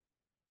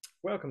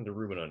Welcome to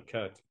Ruben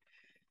Uncut.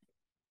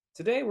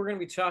 Today we're going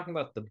to be talking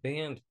about the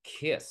band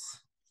Kiss.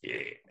 Yeah.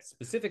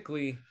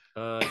 Specifically,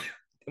 and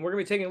we're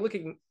going to be taking a look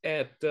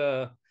at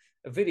a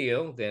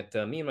video that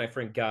me and my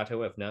friend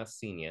Gato have not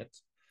seen yet,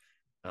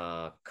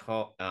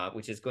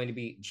 which is going to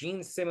be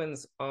Gene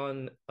Simmons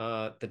on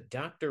the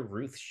Dr.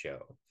 Ruth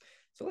show.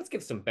 So let's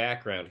give some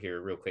background here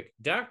real quick.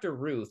 Dr.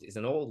 Ruth is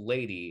an old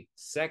lady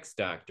sex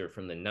doctor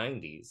from the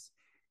 90s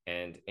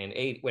and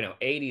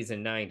 80s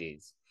and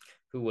 90s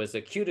who was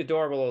a cute,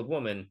 adorable old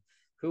woman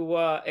who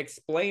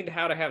explained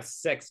how to have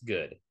sex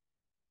good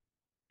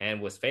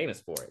and was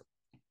famous for it.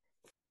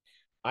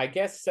 I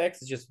guess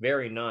sex is just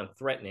very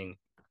non-threatening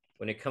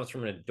when it comes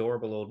from an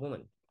adorable old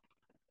woman.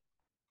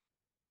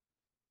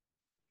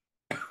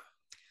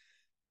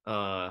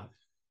 Uh,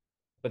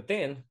 but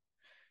then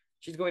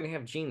she's going to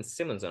have Gene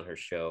Simmons on her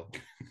show,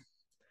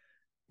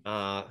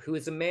 who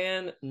is a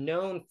man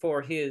known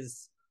for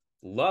his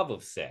love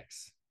of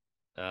sex.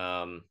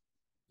 Um,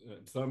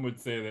 Some would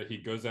say that he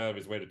goes out of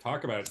his way to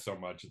talk about it so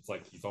much, it's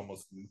like he's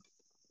almost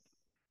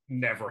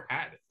never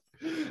had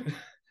it.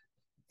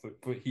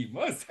 But he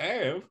must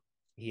have.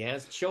 he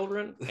has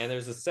children, and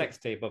there's a sex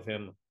tape of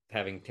him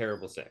having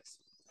terrible sex.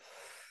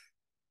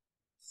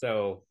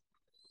 So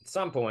at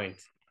some point,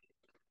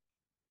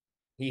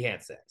 he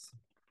had sex.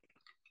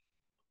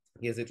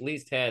 He has at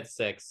least had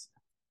sex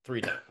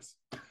 3 times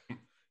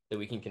that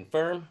we can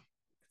confirm.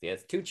 He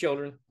has 2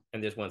 children,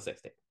 and there's one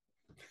sex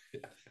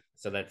tape.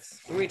 So that's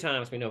 3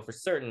 times we know for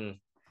certain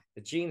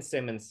that Gene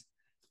Simmons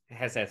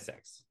has had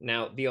sex.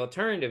 Now, the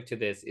alternative to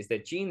this is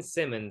that Gene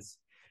Simmons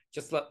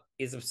just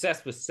is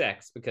obsessed with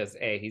sex because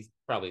A, he's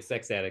probably a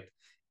sex addict,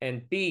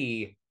 and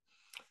B,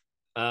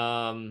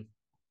 um,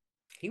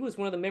 he was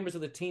one of the members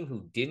of the team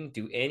who didn't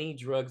do any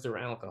drugs or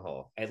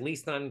alcohol, at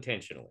least not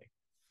intentionally.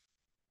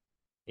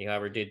 He,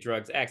 however, did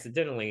drugs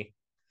accidentally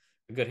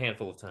a good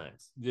handful of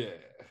times. Yeah.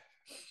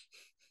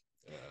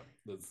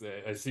 Let's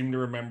say I seem to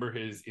remember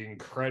his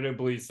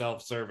incredibly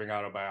self-serving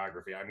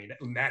autobiography. I mean,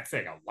 that's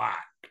saying a lot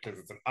because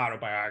it's an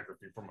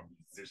autobiography from a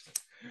musician.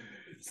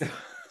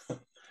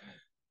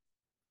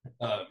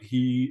 So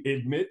he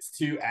admits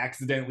to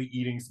accidentally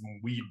eating some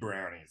weed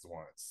brownies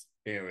once.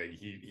 And like,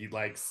 he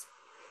likes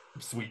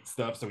sweet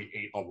stuff, so he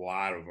ate a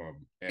lot of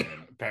them. And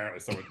apparently,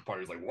 someone at the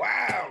party was like,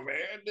 "Wow,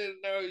 man,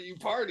 didn't know you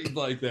partied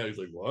like that." He's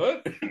like,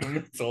 "What?" And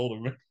I told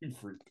him, and he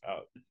freaked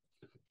out.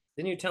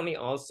 Didn't you tell me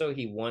also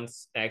he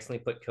once accidentally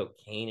put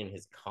cocaine in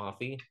his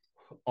coffee?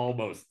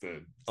 Almost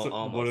did. Oh, So one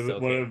of almost. the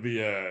one Okay. of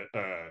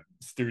the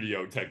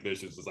studio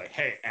technicians was like,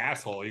 "Hey,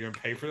 asshole, you gonna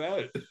pay for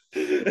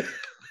that?"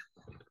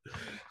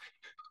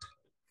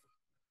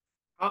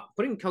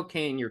 Putting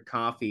cocaine in your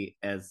coffee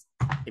as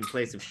in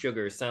place of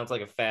sugar sounds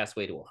like a fast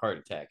way to a heart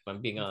attack, if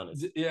I'm being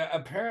honest. Yeah,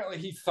 apparently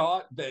he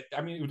thought that.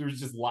 I mean, there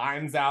was just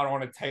lines out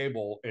on a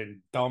table,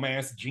 and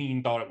dumbass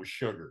Gene thought it was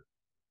sugar.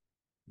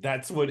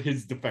 That's what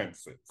his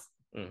defense is.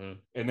 Mm-hmm.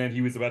 And then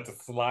he was about to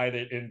slide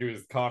it into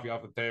his coffee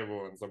off the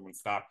table, and someone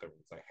stopped him.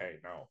 It's like, "Hey,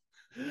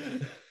 no."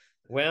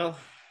 Well,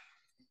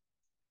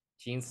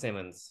 Gene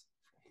Simmons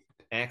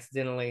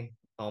accidentally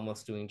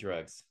almost doing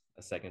drugs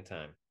a second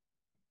time.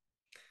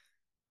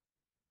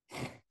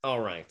 All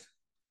right.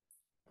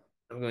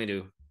 I'm going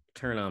to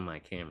turn on my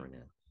camera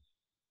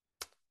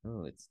now.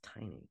 Oh, it's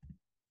tiny.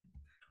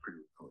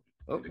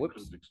 Oh,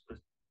 whoops.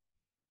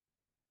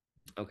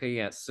 Okay,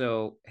 yeah.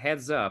 So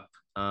heads up.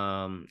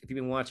 If you've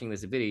been watching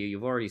this video,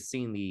 you've already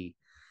seen the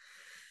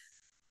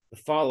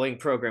following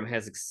program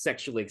has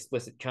sexually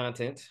explicit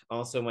content.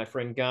 Also, my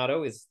friend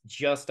Gatto is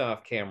just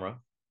off camera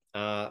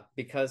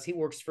because he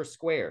works for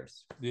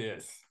Squares.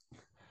 Yes,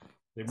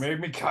 they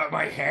made me cut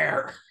my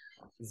hair.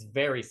 He's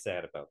very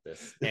sad about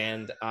this,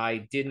 and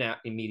I did not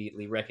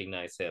immediately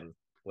recognize him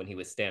when he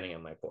was standing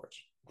on my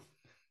porch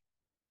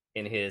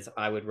in his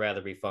 "I would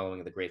rather be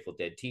following the Grateful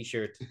Dead"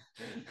 T-shirt,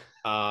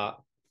 uh,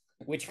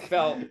 which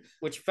felt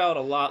a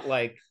lot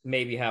like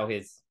maybe how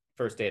his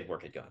first day at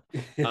work had gone.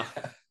 Uh,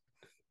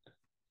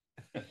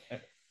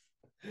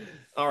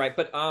 all right,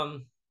 but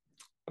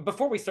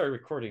before we started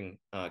recording,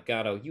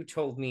 Gatto, you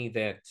told me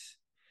that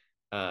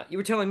you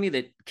were telling me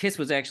that Kiss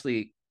was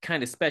actually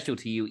kind of special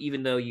to you,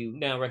 even though you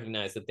now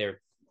recognize that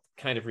they're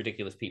kind of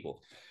ridiculous people.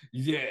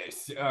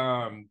 Yes.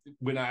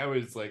 When I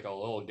was like a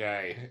little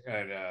guy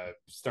and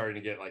starting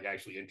to get like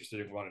actually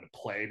interested in wanting to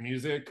play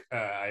music,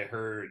 I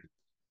heard.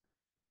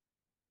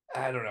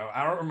 I don't know.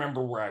 I don't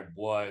remember where I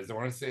was. I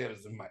want to say it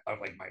was in my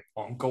like my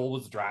uncle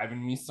was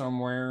driving me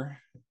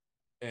somewhere,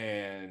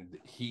 and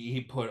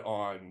he put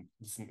on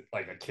some,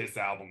 like a Kiss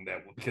album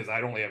that because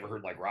I'd only ever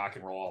heard like Rock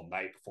and Roll All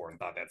Night before and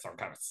thought that song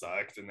kind of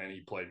sucked, and then he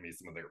played me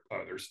some of their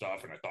other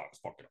stuff, and I thought it was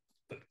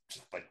fucking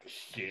just like the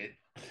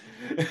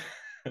shit.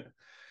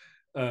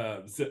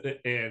 So,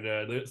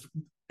 and this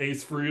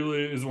Ace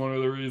Frehley is one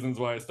of the reasons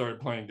why I started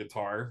playing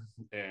guitar,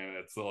 and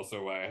it's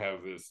also why I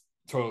have this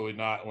totally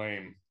not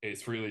lame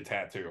Ace Frehley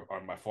tattoo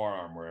on my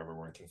forearm where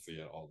everyone can see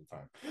it all the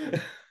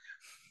time.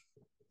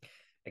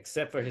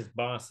 Except for his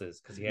bosses,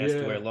 because he has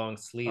to wear Yeah. long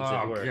sleeves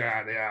at Oh work.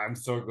 god, yeah. I'm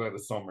so glad the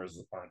summers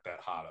aren't that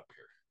hot up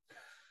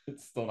here.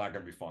 It's still not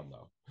gonna be fun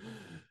though.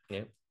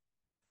 Yeah.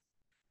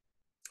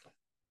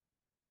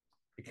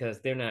 because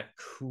they're not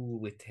cool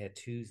with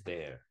tattoos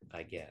there,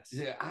 I guess.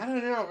 Yeah, I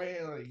don't know,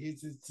 man. Like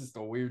it's just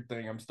a weird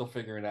thing. I'm still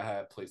figuring out how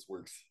that place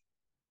works.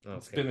 Okay.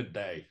 It's been a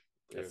day.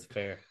 That's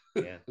fair.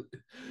 Yeah.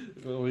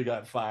 We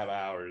got 5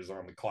 hours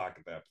on the clock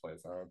at that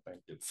place. I don't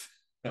think it's.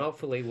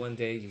 Hopefully, one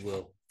day you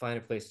will find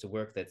a place to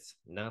work that's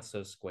not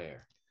so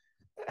square.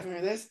 I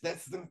mean, that's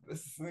the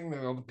thing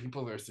that all the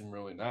people there seem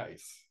really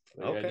nice.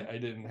 Like, Okay. I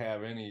didn't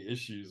have any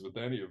issues with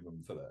any of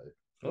them today.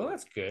 So, Well,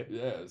 that's good.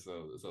 Yeah,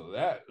 so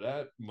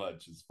that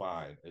much is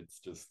fine. It's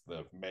just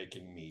the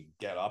making me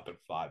get up at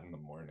 5 in the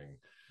morning.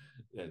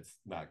 It's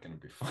not going to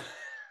be fun.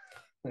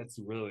 That's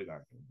really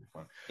not going to be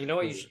fun. You know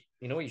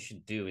what you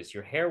should do is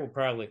your hair will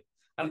probably.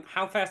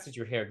 How fast did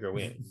your hair grow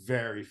in?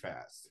 Very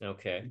fast.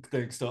 Okay.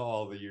 Thanks to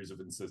all the years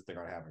of insisting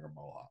on having a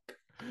mohawk.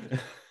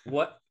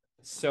 What?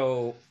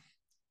 So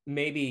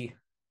maybe,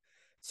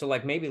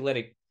 maybe let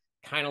it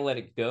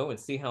go and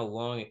see how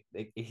long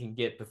it can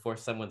get before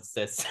someone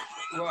says something.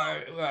 Well,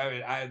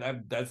 I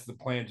that's the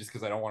plan. Just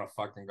because I don't want to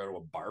fucking go to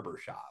a barber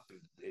shop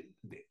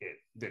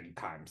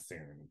anytime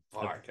soon.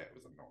 Fuck, that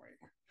was annoying.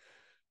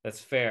 That's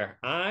fair.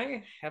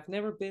 I have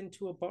never been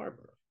to a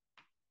barber.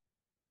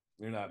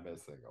 You're not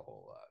missing a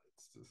whole lot.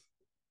 It's just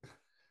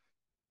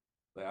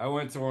like, I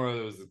went to one of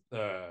those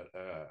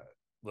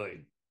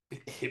like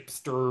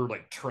hipster,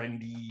 like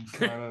trendy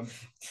kind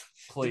of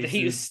places. Do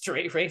they use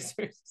straight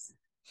razors?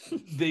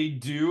 They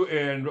do,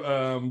 and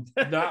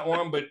not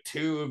one but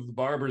two of the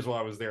barbers while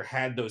I was there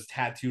had those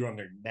tattooed on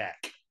their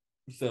neck.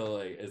 So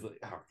like, it's like,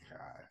 oh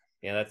god,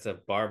 yeah, that's a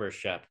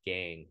barbershop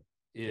gang.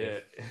 Yeah,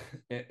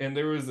 and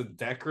there was a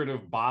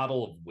decorative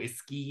bottle of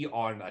whiskey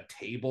on a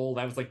table.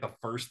 That was like the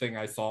first thing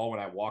I saw when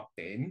I walked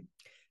in.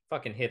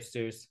 Fucking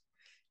hipsters.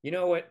 You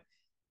know what?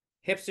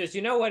 Hipsters,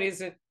 you know what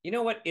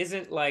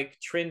isn't like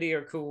trendy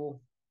or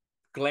cool?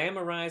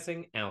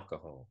 Glamorizing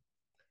alcohol.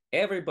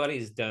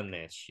 Everybody's done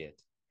that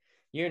shit.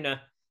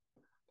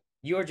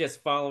 You're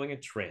just following a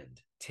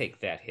trend. Take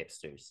that,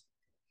 hipsters.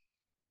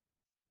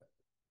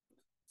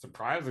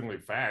 Surprisingly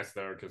fast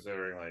though,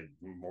 considering like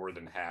more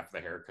than half the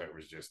haircut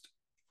was just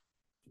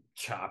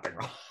chopping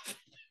off.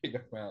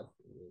 Yeah,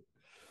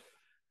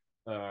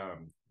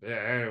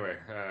 anyway,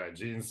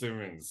 Gene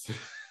Simmons.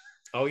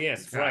 Oh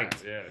yes, right.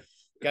 Yeah.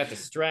 Got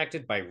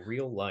distracted by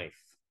real life.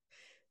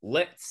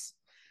 Let's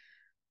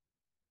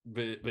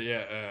But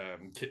yeah,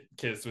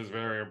 Kiss was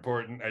very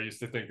important. I used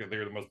to think that they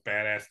were the most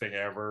badass thing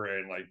ever,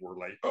 and like we're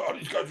like, oh,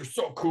 these guys are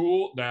so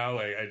cool. Now,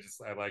 like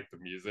I like the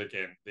music,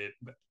 and the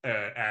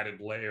added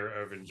layer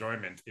of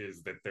enjoyment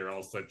is that they're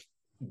all such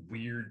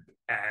weird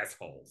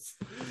assholes.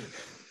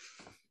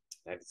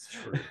 That's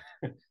true.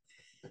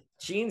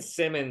 Gene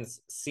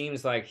Simmons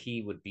seems like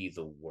he would be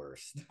the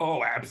worst.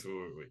 Oh,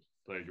 absolutely.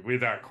 Like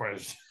without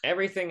question.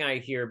 Everything I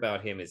hear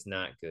about him is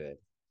not good.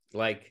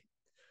 Like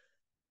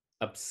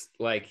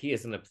he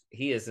is an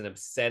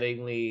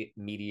upsettingly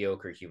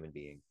mediocre human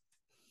being.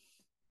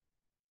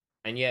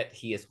 And yet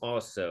he is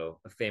also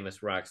a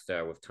famous rock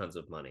star with tons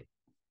of money.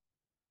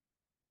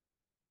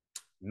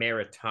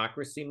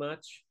 Meritocracy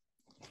much?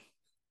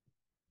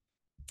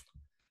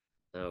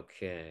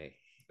 Okay.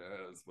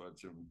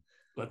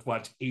 Let's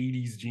watch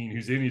 80s Gene,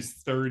 who's in his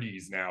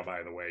 30s now,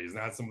 by the way. He's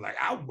not some like,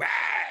 all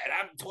right,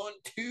 I'm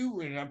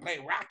 22 and I play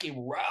rock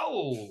and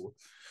roll.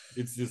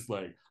 It's just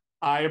like,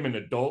 I am an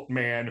adult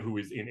man who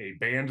is in a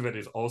band that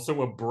is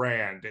also a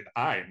brand, and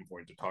I am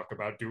going to talk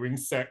about doing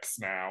sex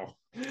now.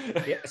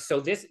 Yeah,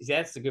 so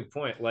that's a good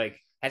point. Like,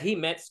 had he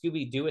met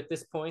Scooby-Doo at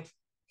this point?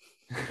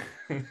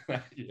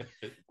 Yeah.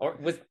 Or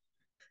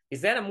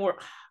is that a more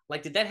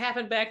like, did that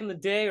happen back in the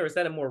day, or is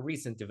that a more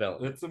recent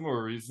development? That's a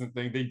more recent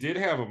thing. They did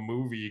have a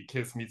movie,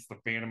 Kiss Meets the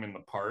Phantom in the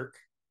Park.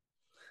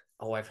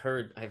 Oh, I've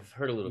heard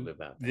a little bit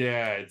about that.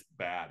 Yeah, it's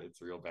bad. It's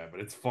real bad,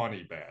 but it's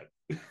funny bad.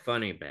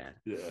 Funny bad.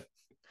 Yeah.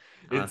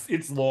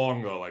 It's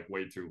long though, like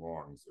way too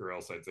long, or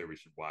else I'd say we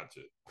should watch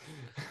it.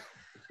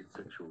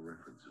 Sexual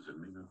references and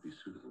may not be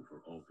suitable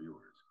for all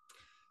viewers.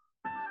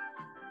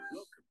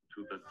 Welcome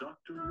to the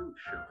Dr. Ruth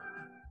Show,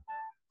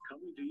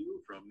 coming to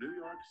you from New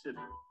York City.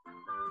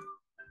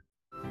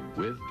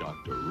 With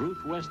Dr. Ruth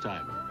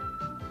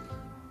Westheimer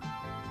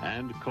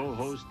and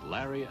co-host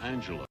Larry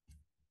Angelo.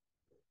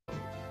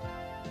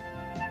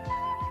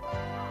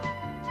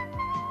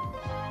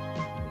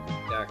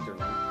 Dr.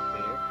 Ruth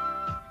there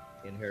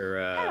in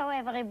her. Hello,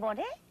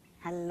 everybody.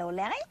 Hello,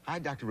 Larry. Hi,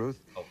 Dr.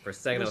 Ruth. Oh, for a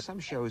second,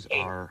 some shows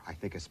are, I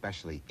think,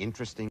 especially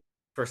interesting.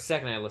 For a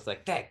second, I was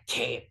like, that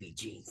can't be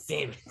Gene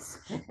Simmons.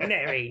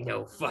 There ain't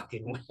no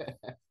fucking way.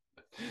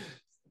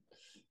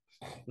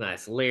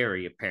 Nice,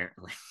 Larry,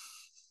 apparently.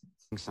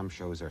 Some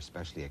shows are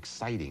especially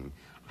exciting.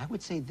 I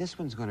would say this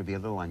one's going to be a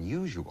little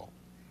unusual.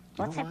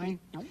 Do you know why?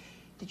 No.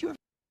 Did you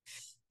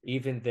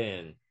Even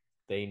then,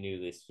 they knew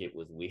this shit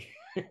was weird.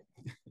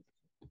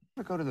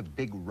 ever go to the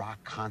big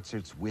rock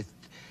concerts with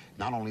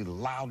not only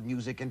loud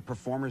music and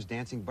performers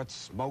dancing, but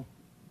smoke,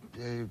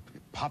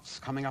 puffs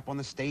coming up on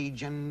the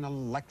stage and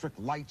electric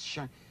lights?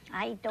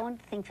 I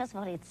don't think, first of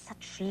all, it's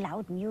such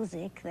loud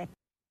music that...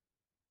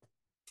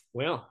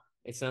 Well,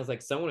 it sounds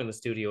like someone in the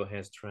studio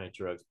has tried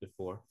drugs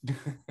before.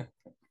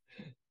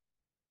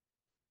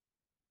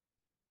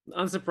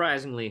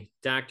 Unsurprisingly,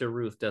 Dr.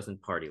 Ruth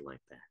doesn't party like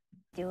that.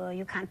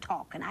 You can't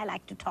talk, and I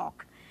like to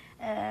talk.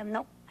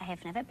 No, I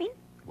have never been.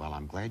 Well,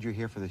 I'm glad you're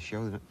here for the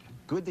show.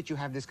 Good that you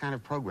have this kind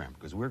of program,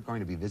 because we're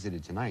going to be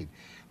visited tonight.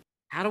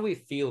 How do we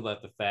feel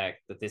about the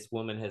fact that this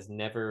woman has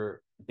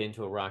never been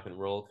to a rock and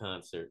roll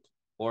concert?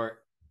 Or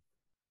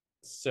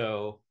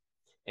so,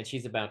 and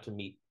she's about to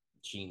meet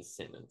Gene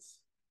Simmons.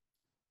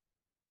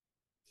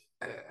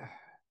 I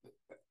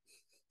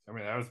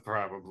mean, that was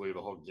probably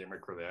the whole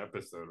gimmick for the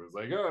episode. It was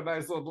like, oh,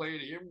 nice old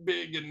lady, a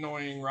big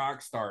annoying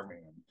rock star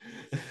man.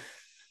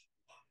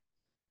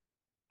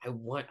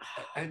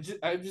 I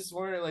just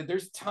wonder, like,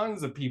 there's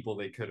tons of people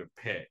they could have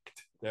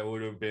picked that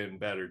would have been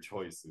better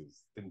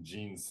choices than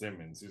Gene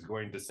Simmons, who's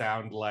going to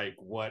sound like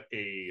what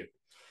a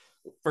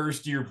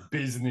first-year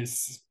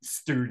business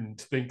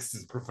student thinks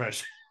is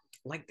professional.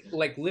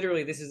 Like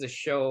literally, this is a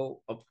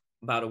show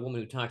about a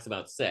woman who talks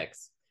about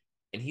sex,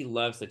 and he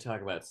loves to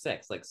talk about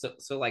sex. Like so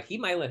like he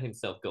might let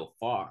himself go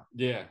far.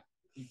 Yeah.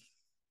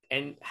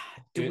 And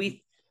do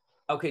we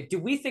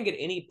think at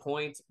any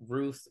point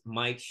Ruth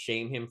might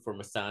shame him for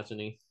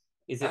misogyny?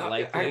 Is it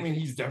likely? I mean,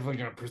 he's definitely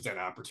going to present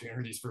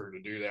opportunities for her to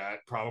do that,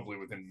 probably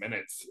within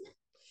minutes.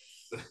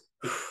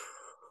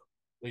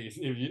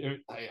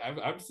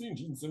 I've seen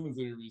Gene Simmons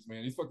interviews,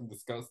 man. He's fucking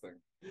disgusting.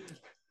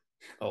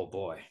 Oh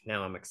boy,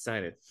 now I'm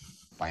excited.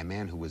 By a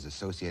man who was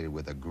associated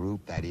with a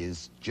group that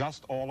is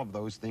just all of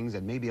those things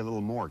and maybe a little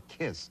more,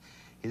 Kiss.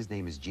 His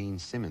name is Gene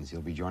Simmons.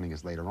 He'll be joining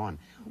us later on.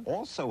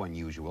 Also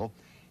unusual,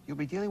 you'll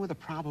be dealing with a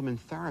problem in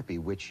therapy,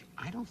 which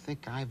I don't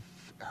think I've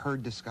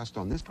heard discussed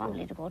on this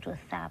Probably program. to go to a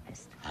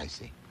therapist. I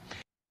see.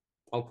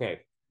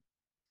 Okay.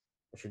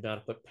 I should not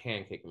have put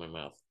pancake in my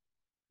mouth.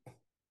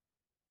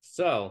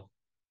 So,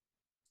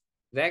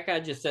 that guy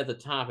just said the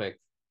topic,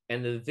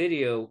 and the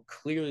video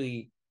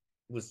clearly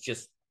was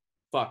just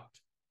fucked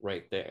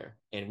right there.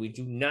 And we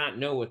do not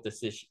know what the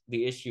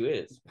issue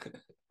is.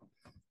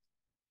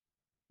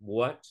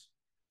 What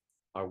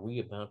are we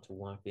about to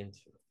walk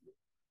into?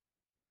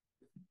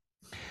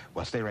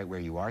 Well, stay right where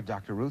you are.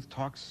 Dr. Ruth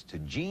talks to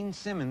Gene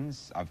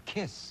Simmons of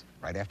Kiss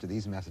right after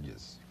these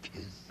messages.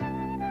 Kiss.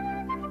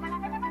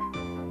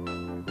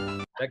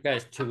 That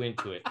guy's too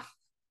into it.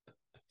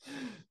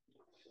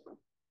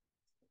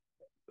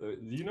 Do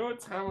you know what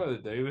time of the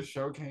day the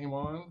show came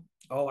on?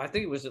 Oh, I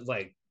think this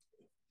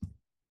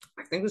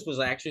was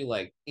actually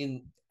like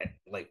in at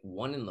like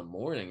 1 a.m.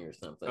 or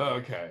something. Oh,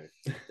 okay.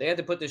 They had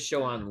to put this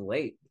show on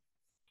late.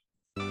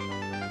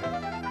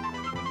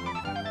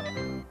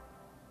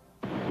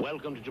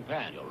 Welcome to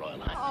Japan, Your Royal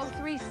Highness. Oh,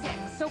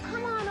 3-6. So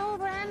come on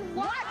over and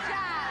watch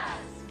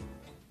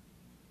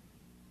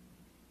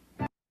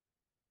us.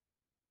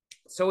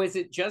 So is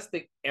it just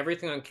that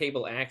everything on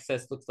cable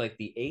access looks like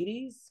the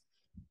 80s?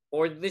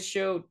 Or this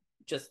show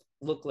just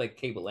looked like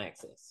cable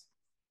access?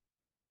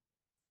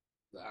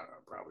 I don't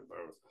know, probably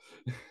both.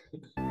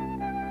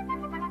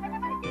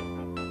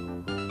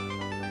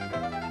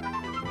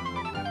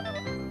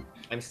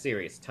 I'm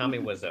serious. Tommy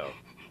Wiseau.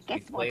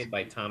 Guess He's played what?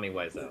 by Tommy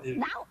Wiseau.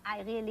 Now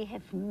I really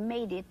have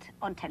made it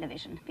on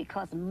television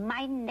because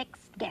my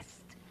next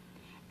guest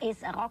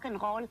is a rock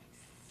and roll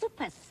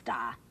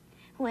superstar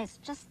who has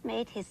just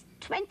made his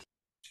 20th.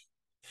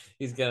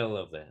 He's gotta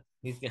love that.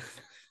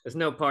 There's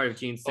no part of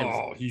Gene Simmons.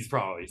 Oh, he's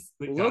probably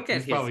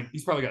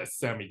he's probably got a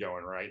semi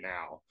going right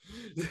now.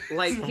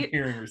 Like I'm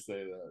hearing her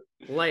say that.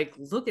 Like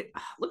look at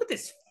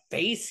this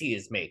face he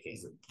is making.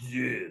 He's like,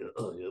 yeah,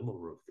 I am a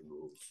rock and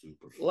roll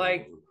superstar.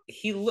 Like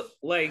he look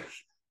like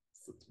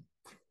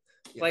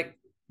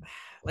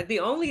the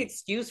only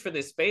excuse for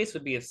this face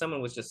would be if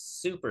someone was just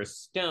super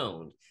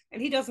stoned,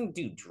 and he doesn't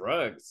do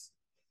drugs.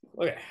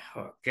 Look at,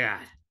 oh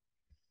god,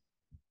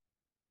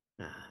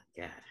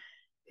 god,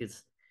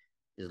 his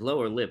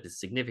lower lip is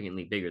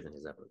significantly bigger than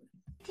his upper lip.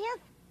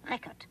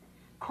 Record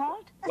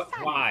called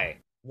Asylum.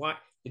 Why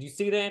did you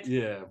see that?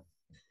 Yeah,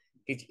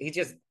 he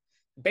just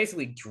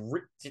basically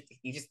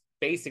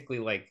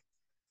like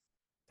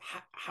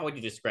how would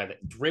you describe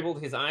that?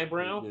 Dribbled his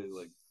eyebrow. He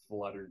like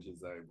fluttered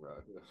his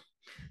eyebrow,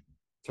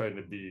 trying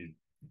to be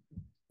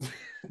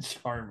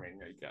charming,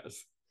 I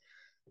guess.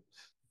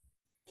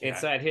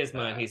 Inside his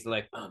mind, he's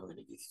like, I'm gonna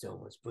get so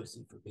much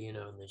pussy for being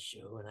on this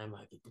show, and I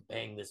might get to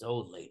bang this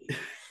old lady.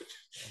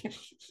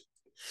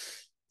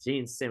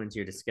 Gene Simmons,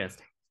 you're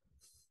disgusting.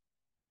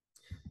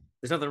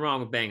 There's nothing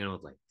wrong with banging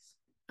old ladies.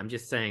 I'm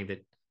just saying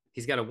that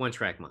he's got a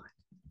one-track mind.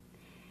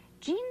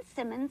 Gene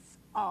Simmons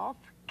of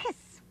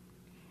Kiss.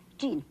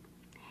 Gene,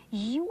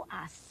 you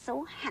are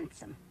so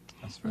handsome.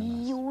 That's very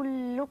nice. You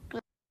look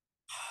like...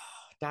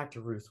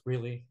 Dr. Ruth,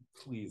 really?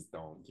 Please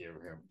don't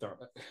give him. Don't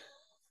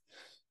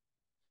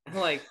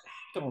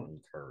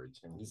encourage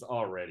him. He's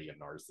already a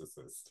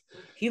narcissist.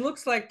 He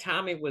looks like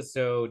Tommy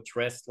Wiseau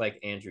dressed like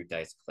Andrew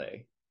Dice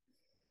Clay.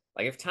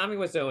 Like if Tommy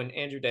Wiseau and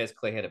Andrew Dice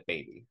Clay had a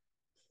baby,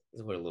 this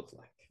is what it looked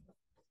like.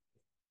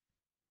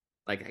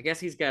 Like I guess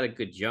he's got a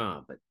good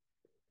job, but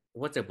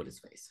what's up with his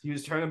face? He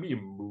was trying to be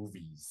in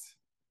movies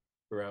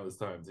around this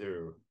time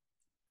too,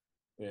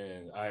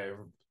 and I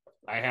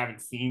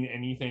haven't seen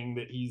anything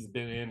that he's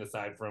been in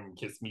aside from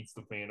Kiss Meets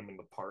the Phantom in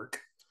the Park.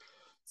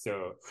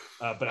 So,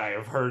 but I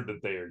have heard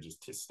that they are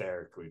just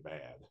hysterically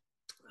bad.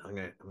 I'm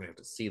gonna have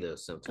to see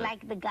those sometime.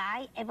 Like the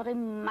guy every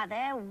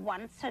mother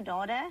wants her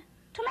daughter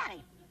to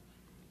marry.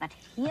 But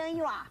here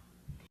you are.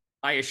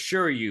 I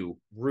assure you,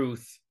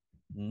 Ruth,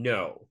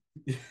 no.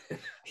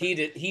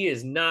 He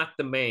is not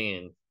the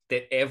man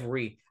that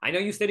every. I know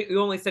you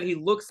only said he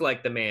looks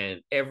like the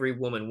man every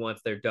woman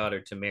wants their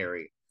daughter to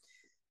marry.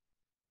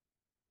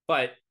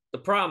 But the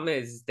problem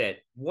is that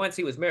once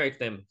he was married to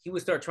them, he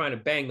would start trying to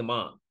bang the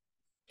mom,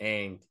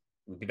 and it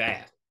would be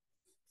bad.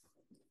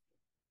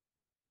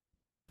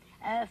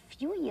 A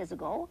few years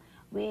ago,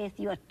 with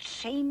your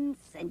chains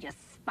and your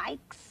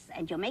spikes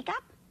and your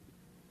makeup.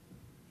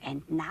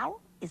 And now,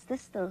 is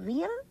this the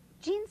real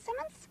Gene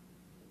Simmons?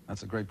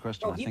 That's a great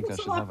question. Oh, I he think I looks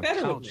a should lot have a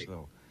better with couch, me.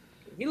 though.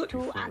 He looked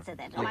To answer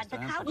that, all right, the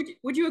couch.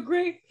 Would you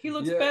agree? He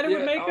looks better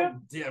with makeup.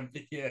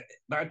 Yeah.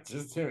 Not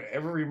just him.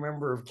 Every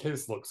member of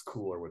Kiss looks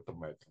cooler with the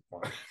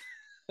makeup.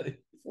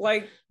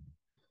 Like,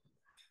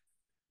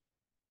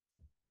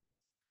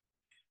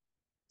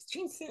 is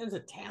Gene Simmons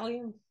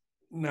Italian?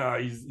 No,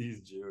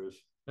 he's Jewish.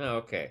 Oh,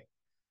 okay.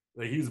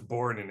 Like, he was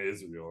born in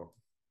Israel.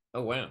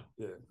 Oh, wow.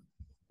 Yeah.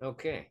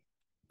 Okay.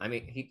 I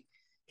mean, he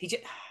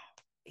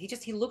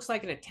looks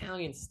like an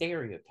Italian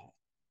stereotype,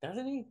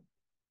 doesn't he?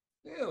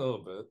 Yeah, a little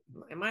bit.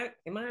 Am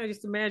I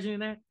just imagining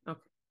that? Okay.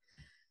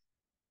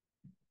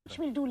 Which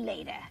we'll do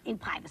later in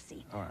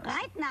privacy. All right.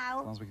 Right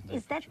now, long as we can take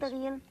is that the pictures.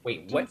 real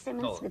Wait, Gene what?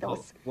 Simmons with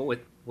those?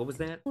 What was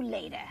that? Do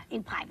later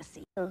in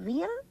privacy. The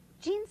real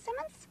Gene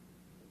Simmons?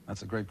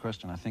 That's a great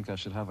question. I think I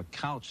should have a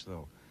couch,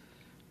 though.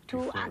 To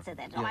before- answer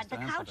that, yes, all right, the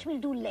to answer couch that. we'll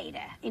do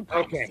later in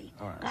Okay. privacy.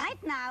 All right.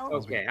 Right now,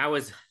 Okay, I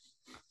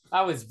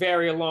was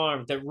very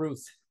alarmed that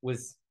Ruth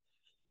was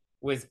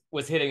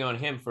hitting on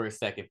him for a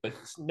second, but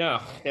no,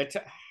 they're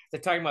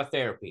talking about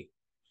therapy.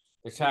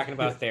 They're talking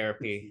about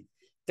therapy.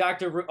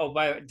 Dr.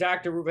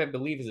 Ruth, I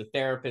believe, is a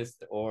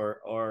therapist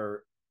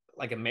or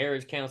like a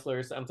marriage counselor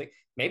or something,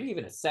 maybe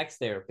even a sex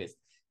therapist.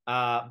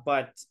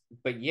 But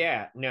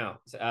yeah, no.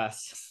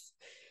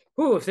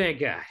 Whew, thank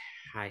God.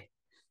 I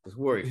was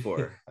worried for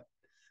her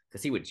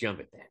because he would jump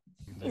at that.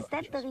 is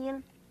that the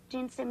real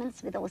Gene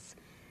Simmons with those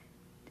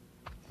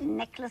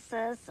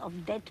necklaces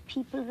of dead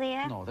people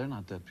there? No, they're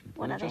not dead people.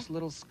 What They're are they? just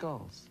little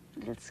skulls.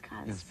 Little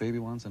skulls. Yes, baby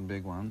ones and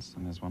big ones,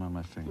 and there's one on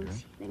my finger.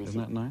 Let me Isn't see.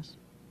 that nice?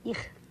 Yuck.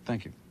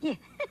 Thank you. Yeah.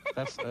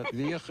 That's the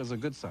yuck is a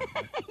good sign.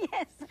 Right?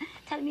 Yes.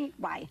 Tell me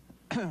why.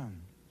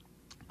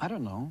 I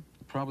don't know.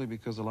 Probably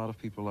because a lot of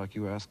people like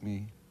you ask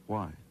me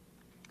why.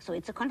 So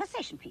it's a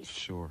conversation piece.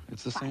 Sure.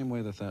 It's the Fine. same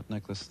way that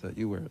necklace that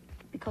you wear.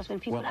 Because when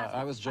people Well, ask,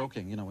 I was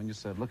joking, you know, when you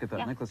said, look at that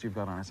Yeah. necklace you've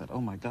got on. I said,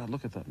 oh my God,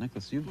 look at that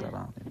necklace you've got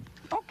on. And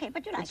okay,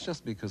 but you like it's it.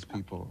 just because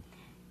people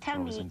Tell are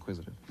always me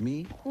inquisitive.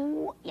 Me?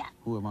 who, yeah.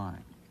 Who am I?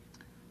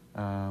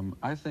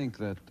 I think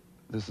that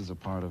this is a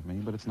part of me,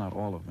 but it's not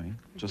all of me.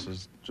 Just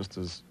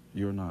as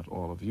you're not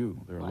all of you.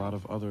 There are a lot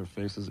of other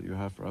faces that you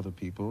have for other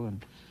people,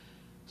 and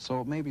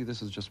so maybe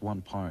this is just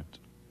one part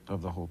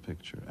of the whole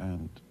picture.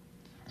 And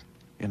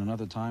in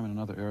another time, in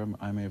another era,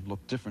 I may have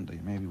looked differently.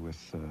 Maybe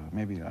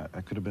maybe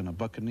I could have been a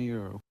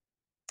buccaneer.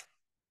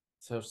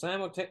 So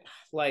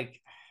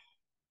like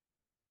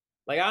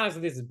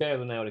honestly, this is better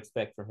than I would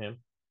expect from him.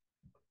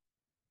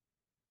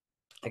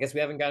 I guess we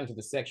haven't gotten to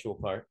the sexual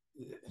part.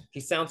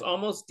 He sounds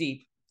almost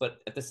deep, but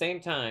at the same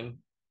time,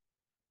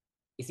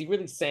 is he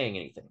really saying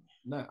anything?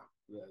 No.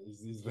 Yeah,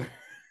 he's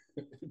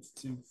it's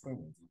Gene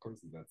Simmons. Of course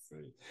he's not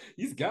saying.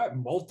 He's got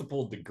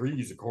multiple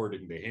degrees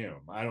according to him.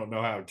 I don't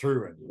know how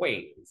true it is.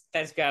 Wait,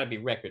 that's got to be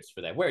records for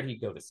that. Where did he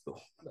go to school?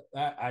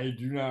 I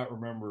do not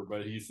remember,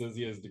 but he says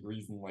he has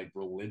degrees in like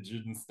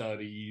religion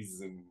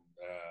studies, and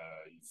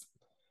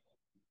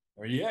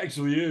he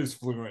actually is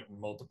fluent in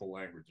multiple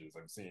languages.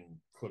 I've seen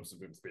clips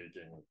of him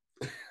speaking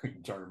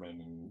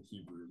German and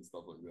Hebrew and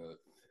stuff like that.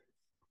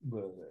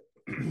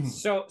 But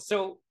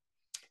So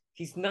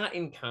he's not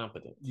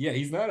incompetent. yeah,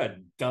 he's not a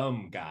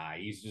dumb guy.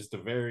 He's just a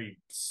very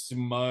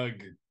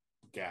smug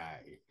guy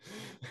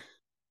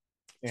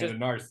and a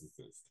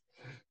narcissist.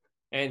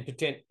 And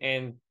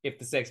if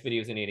the sex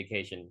video is any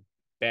indication,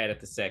 bad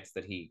at the sex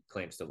that he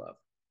claims to love.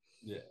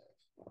 Yeah.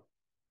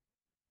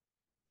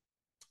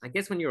 I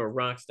guess when you're a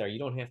rock star, you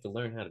don't have to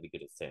learn how to be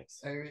good at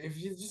sex. I mean, if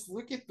you just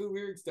look at the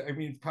lyrics, I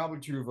mean, it's probably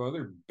true of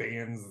other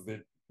bands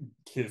that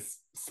Kiss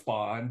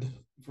spawned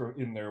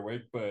in their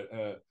wake, but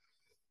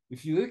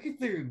if you look at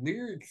their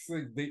lyrics,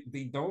 like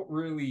they don't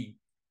really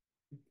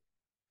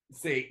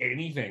say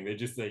anything. They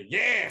just say,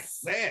 yeah,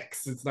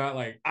 sex. It's not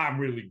like I'm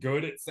really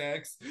good at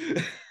sex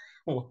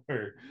or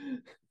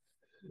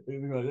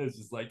anything like that. It's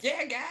just like,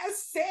 yeah, guys,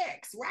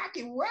 sex, rock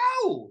and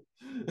roll.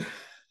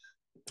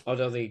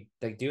 Although they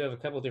do have a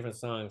couple different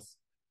songs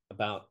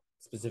about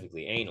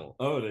specifically anal.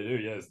 Oh, they do.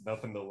 Yes,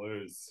 nothing to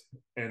lose.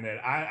 And then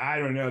I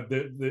don't know.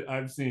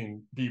 I've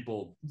seen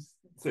people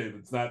say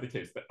that's not the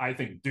case, but I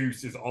think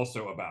Deuce is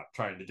also about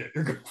trying to get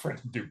your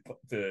girlfriend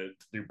to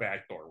do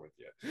backdoor with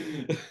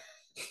you.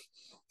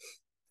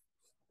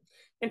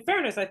 In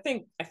fairness, I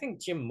think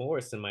Jim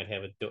Morrison might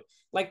have a door,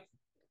 like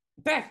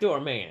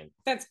backdoor man.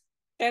 That's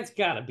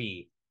gotta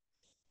be.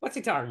 What's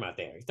he talking about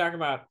there? He's talking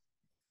about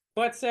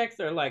butt sex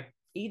or like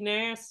eating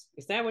ass?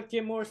 Is that what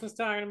Jim Morrison's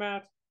talking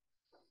about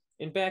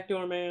in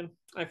Backdoor Man?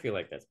 I feel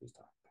like that's what he's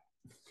talking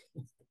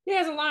about. He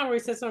has a line where he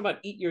says something about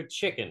eat your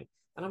chicken,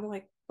 and I'm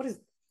like, what is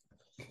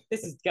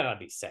this? Has gotta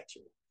be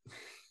sexual.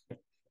 Of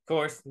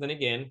course, then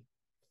again,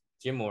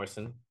 Jim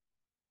Morrison,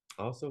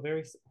 also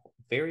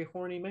very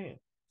horny man.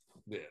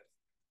 Yeah.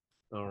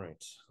 All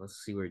right, let's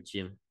see where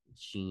Gene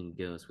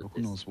goes with Who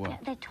this. knows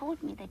what? They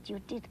told me that you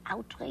did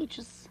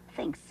outrageous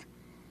things.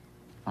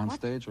 On What?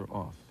 stage or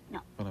off? No,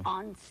 What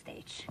on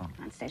stage. Oh.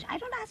 On stage. I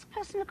don't ask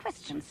personal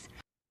questions.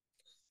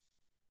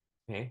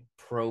 Okay,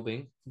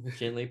 probing,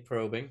 gently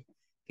probing.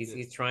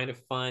 He's trying to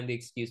find the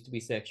excuse to be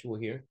sexual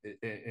here.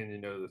 And you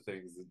know the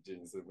things that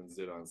Gene Simmons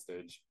did on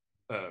stage.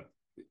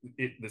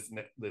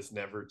 This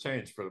never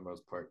changed for the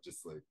most part.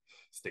 Just like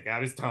stick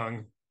out his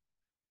tongue,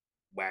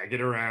 wag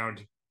it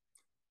around,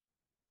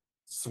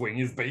 swing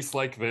his bass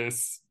like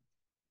this,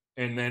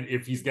 and then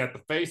if he's got the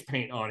face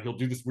paint on, he'll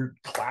do this weird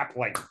clap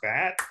like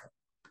that.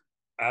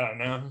 I don't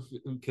know,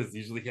 because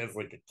usually he has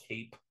like a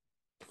cape,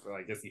 so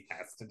I guess he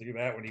has to do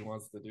that when he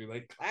wants to do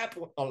like clap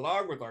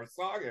along with our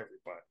song,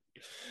 everybody.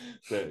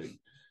 So,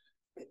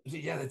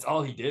 yeah, that's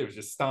all he did was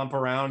just stomp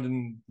around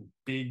in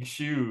big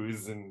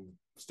shoes and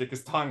stick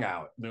his tongue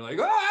out. And they're like,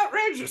 oh,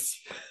 outrageous.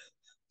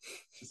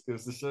 Just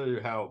goes to show you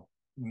how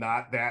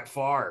not that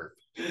far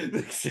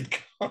this should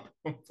come.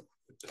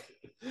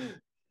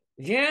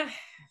 Yeah.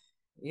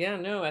 Yeah,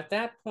 no, at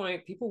that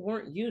point, people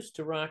weren't used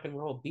to rock and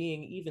roll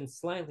being even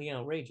slightly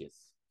outrageous.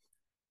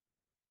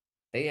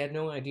 They had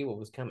no idea what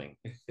was coming.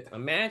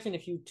 Imagine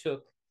if you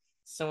took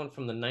someone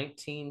from the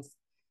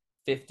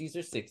 1950s or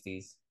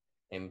 60s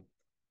and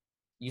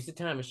used a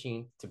time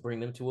machine to bring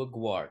them to a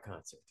Guar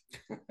concert.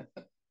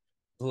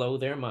 Blow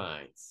their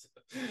minds.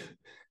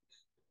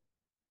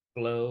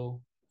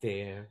 Blow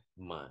their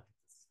minds.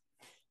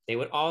 They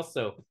would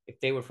also, if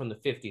they were from the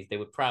 50s, they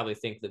would probably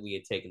think that we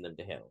had taken them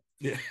to hell.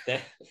 Yeah.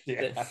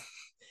 Yeah.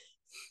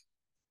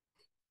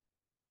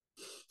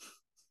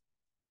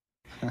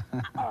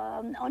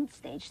 On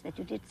stage that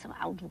you did some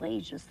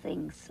outrageous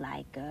things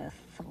like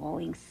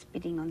throwing,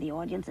 spitting on the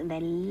audience, and they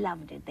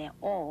loved it. They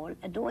all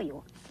adore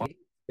you.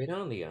 Spit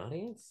on the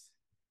audience?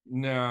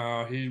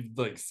 No, he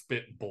like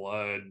spit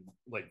blood,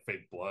 like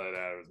fake blood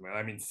out of his mouth.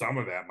 I mean, some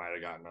of that might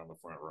have gotten on the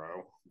front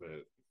row,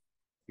 but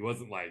he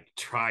wasn't like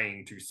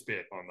trying to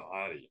spit on the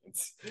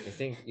audience.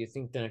 You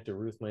think Dr.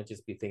 Ruth might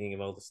just be thinking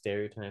of all the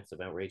stereotypes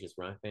of outrageous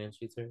rock bands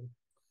she's heard?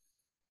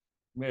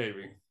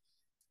 Maybe.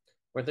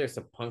 Or there's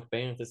some punk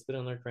bands that spit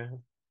on their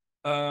crowd?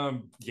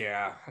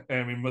 Yeah.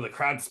 I mean, when the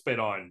crowd spit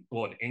on,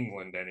 well, in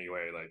England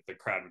anyway, like the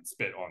crowd would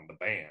spit on the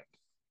band.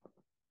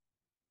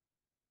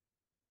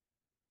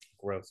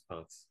 Gross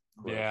punks.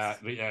 Gross.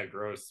 Yeah,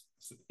 gross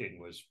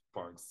English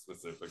punks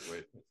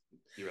specifically.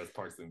 US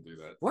punks didn't do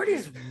that. What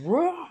is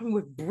wrong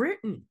with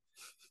Britain?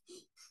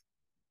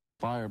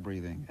 Fire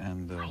breathing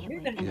and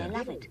And they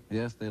love it.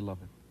 yes, they love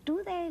it.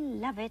 Do they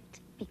love it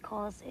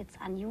because it's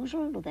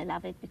unusual? Do they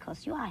love it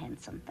because you are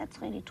handsome?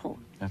 That's really true.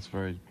 That's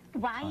very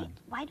Why? kind.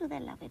 Why do they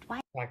love it? Why?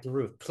 Dr.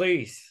 Ruth,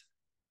 please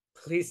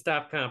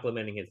stop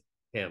complimenting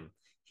him.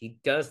 He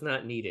does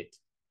not need it.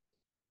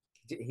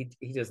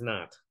 He does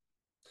not.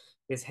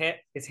 His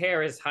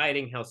hair is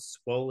hiding how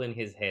swollen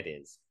his head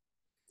is.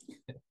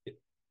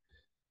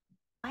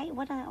 Why?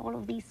 What are all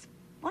of these?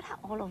 What are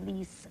all of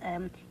these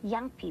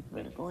young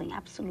people going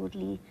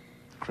absolutely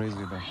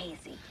Crazy about.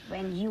 crazy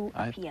when you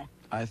appear?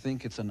 I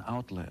think it's an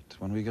outlet.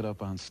 When we get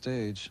up on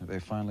stage, they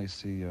finally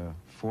see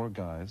 4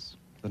 guys.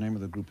 The name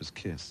of the group is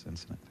KISS,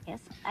 incidentally. Yes,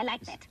 I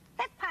like that.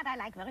 That part I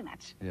like very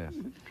much. Yes.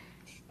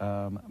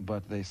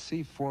 But they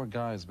see 4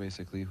 guys,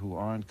 basically, who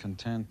aren't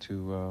content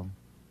to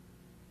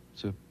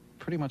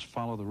pretty much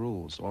follow the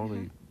rules.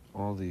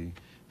 All the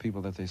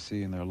people that they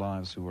see in their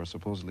lives who are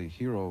supposedly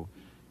hero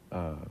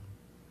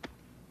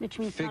Which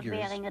means figures.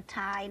 not wearing a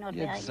tie, not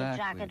wearing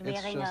Exactly. a jacket,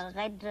 It's wearing just- a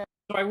red...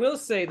 So I will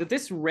say that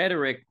this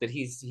rhetoric that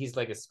he's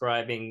like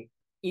ascribing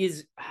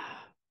is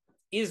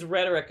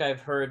rhetoric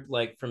I've heard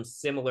like from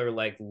similar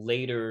like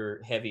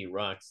later heavy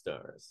rock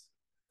stars.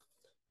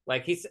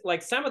 Like he's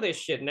like some of this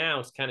shit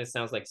now kind of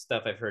sounds like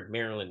stuff I've heard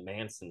Marilyn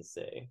Manson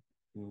say.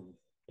 You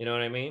know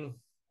what I mean?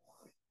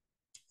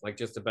 Like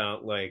just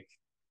about like,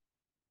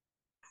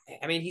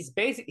 I mean, he's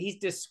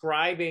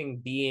describing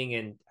being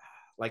an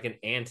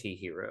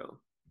anti-hero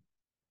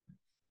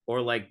or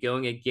like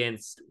going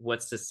against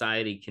what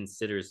society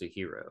considers a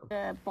hero.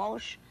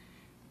 Bosch,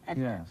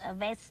 Yes. a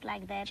vest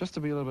like that. just to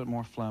be a little bit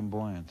more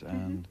flamboyant.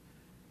 And,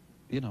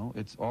 you know,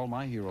 it's all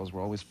my heroes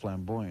were always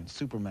flamboyant.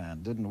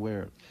 Superman didn't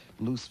wear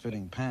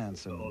loose-fitting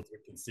pants. The And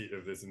ultimate conceit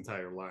of this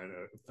entire line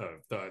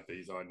of thought that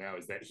he's on now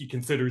is that he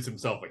considers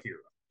himself a hero.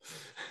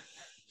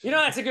 You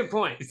know, that's a good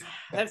point.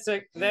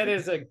 That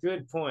is a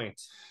good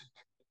point.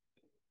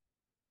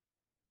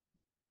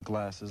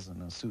 glasses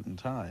and a suit and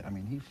tie. I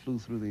mean, he flew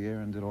through the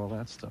air and did all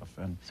that stuff.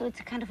 And So it's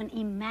a kind of an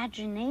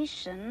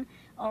imagination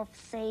of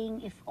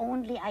saying, if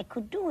only I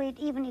could do it,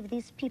 even if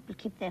these people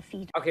keep their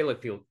feet. Okay,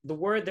 look, people. The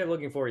word they're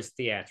looking for is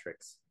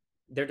theatrics.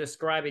 They're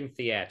describing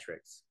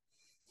theatrics.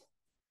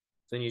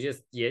 So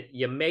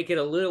you make it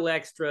a little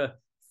extra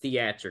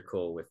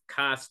theatrical with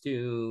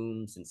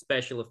costumes and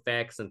special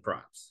effects and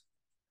props.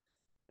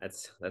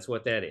 That's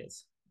what that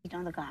is.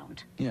 On the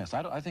ground. Yes,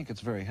 I think it's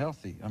very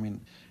healthy. I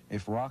mean,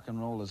 if rock and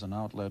roll is an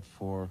outlet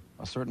for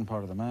a certain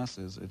part of the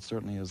masses, it's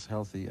certainly as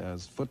healthy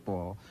as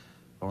football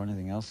or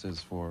anything else is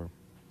for...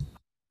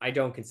 I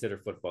don't consider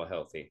football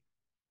healthy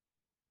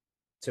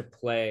to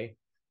play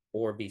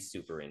or be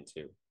super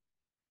into.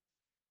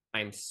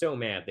 I'm so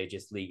mad they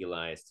just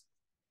legalized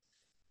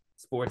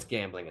sports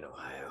gambling in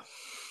Ohio.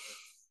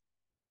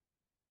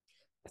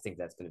 I think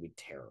that's going to be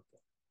terrible.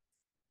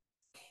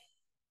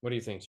 What do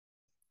you think?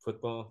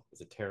 Football,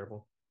 is it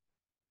terrible?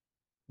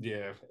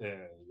 Yeah,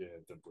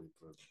 definitely.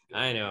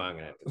 I know I'm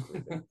gonna have to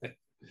believe it.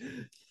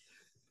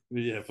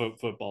 Yeah,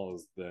 football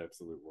is the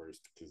absolute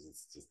worst because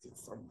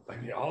I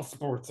mean, all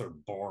sports are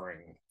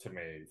boring to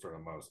me for the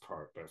most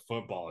part, but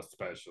football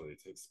especially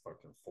takes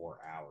fucking 4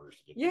 hours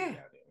to get to the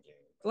goddamn game.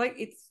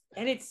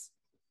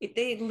 Like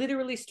they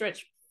literally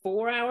stretch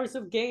 4 hours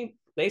of game.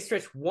 They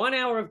stretch 1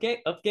 hour of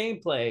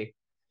gameplay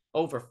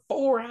over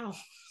 4 hours.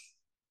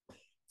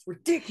 It's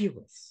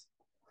ridiculous.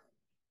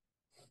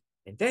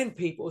 And then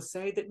people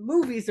say that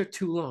movies are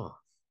too long.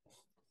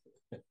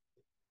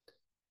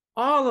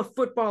 All of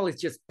football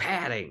is just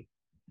padding.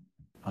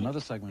 Another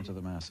segment of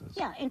the masses.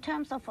 Yeah, in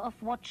terms of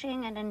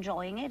watching and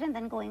enjoying it and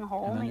then going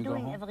home and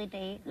doing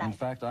everyday life. In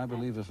fact, I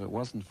believe if it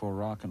wasn't for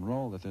rock and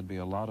roll, that there'd be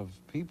a lot of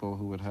people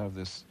who would have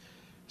this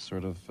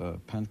sort of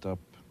pent-up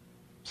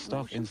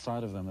stuff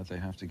inside of them that they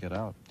have to get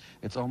out.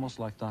 It's almost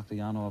like Dr.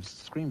 Yanov's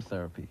scream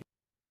therapy.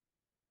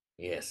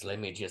 Yes, let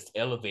me just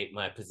elevate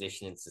my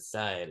position in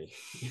society.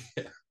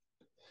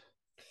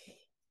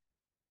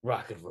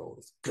 Rock and roll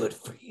is good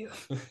for you.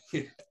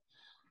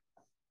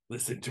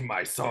 Listen to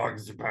my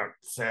songs about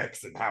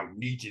sex and how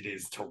neat it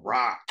is to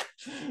rock.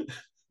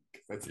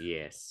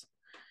 Yes.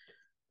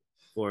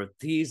 For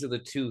these are the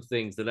two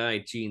things that I,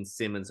 Gene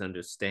Simmons,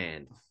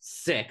 understand.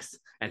 Sex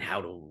and how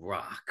to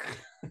rock.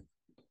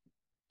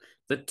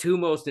 The two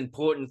most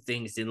important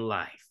things in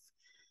life.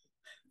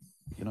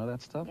 You know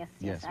that stuff?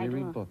 Yes, we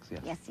read books,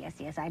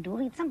 Yes, I do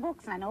read some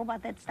books. I know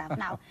about that stuff.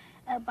 Now,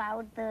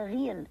 about the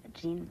real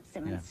Gene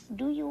Simmons,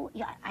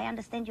 I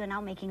understand you're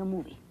now making a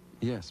movie.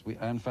 Yes,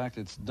 in fact,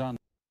 it's done.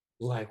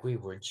 Like we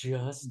were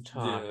just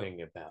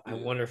talking about. I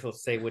wonder if he'll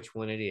say which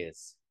one it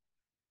is.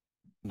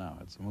 No,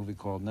 it's a movie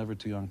called Never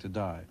Too Young to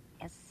Die.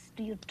 Yes,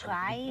 do you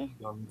try?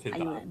 Are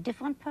you a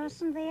different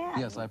person there?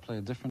 Yes, I play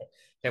a different...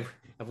 Have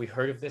we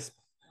heard of this?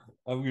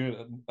 No,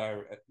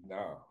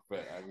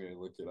 but I'm gonna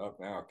look it up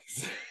now.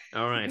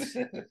 All right.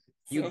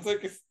 Sounds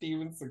like a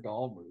Steven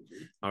Seagal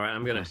movie. All right,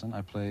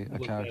 I play a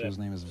character whose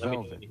name is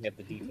Velvet,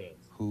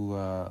 who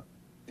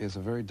is a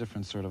very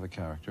different sort of a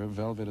character.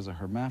 Velvet is a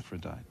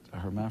hermaphrodite. A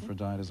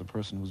hermaphrodite is a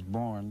person who's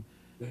born...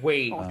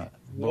 Wait,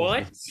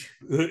 what?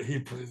 He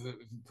plays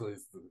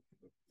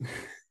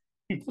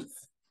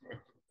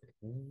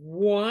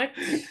What?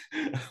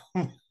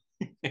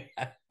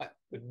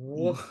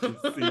 What?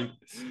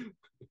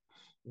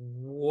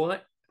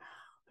 What?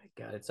 Oh my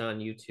God, it's on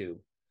YouTube.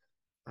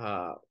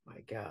 Oh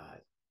my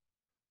God.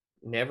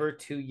 Never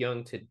Too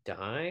Young to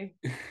Die?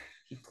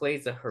 He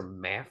plays a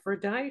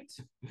hermaphrodite?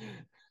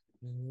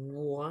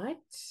 What?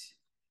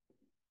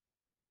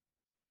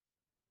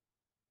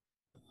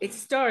 It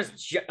stars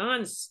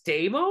John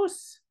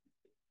Stamos?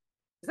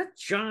 Is that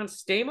John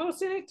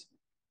Stamos in it?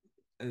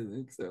 I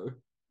think so.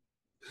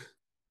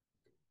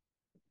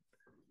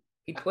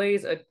 He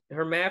plays a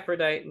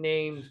hermaphrodite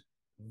named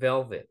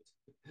Velvet.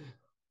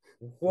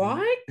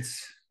 What?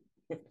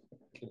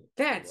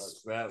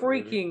 That's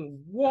freaking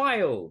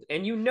wild.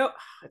 And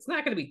it's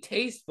not going to be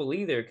tasteful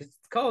either because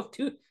it's called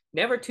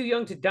Never Too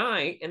Young to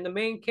Die, and the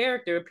main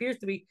character appears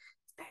to be...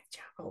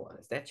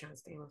 Is that John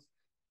Stamos?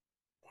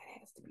 That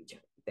has to be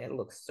John. That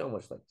looks so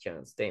much like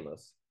John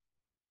Stamos.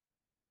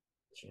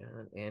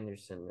 John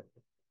Anderson,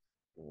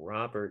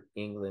 Robert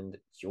England,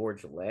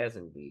 George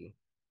Lazenby.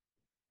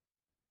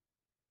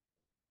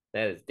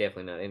 That is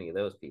definitely not any of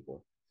those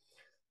people.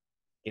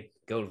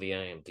 Go to the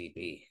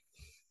IMDb.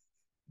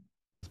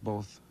 It's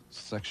both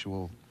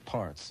sexual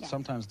parts,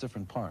 sometimes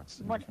different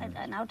parts.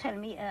 Now tell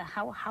me,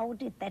 how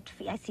did that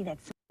feel? I see that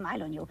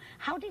smile on you.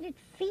 How did it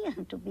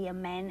feel to be a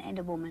man and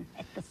a woman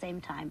at the same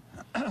time?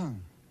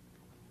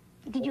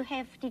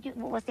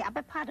 Was the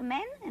upper part a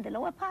man and the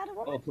lower part a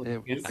woman?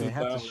 I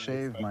had to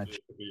shave my...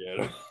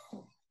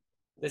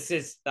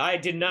 I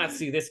did not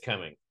see this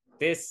coming.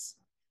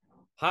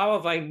 How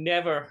have I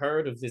never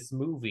heard of this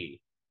movie?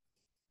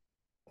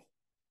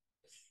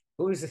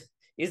 Who is it?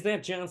 Is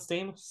that John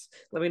Stamos?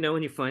 Let me know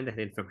when you find that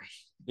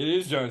information. It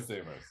is John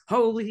Stamos.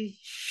 Holy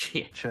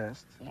shit.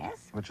 Chest.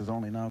 Yes. Which is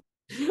only now...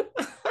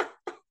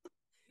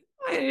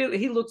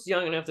 He looks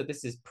young enough that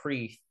this is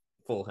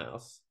pre-Full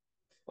House.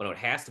 Well, no, it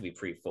has to be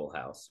pre-Full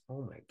House.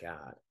 Oh my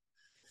God.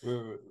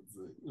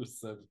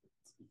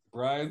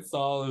 Brian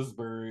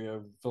Salisbury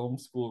of Film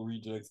School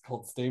Rejects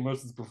called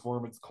Stamos'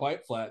 performance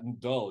quite flat and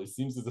dull. He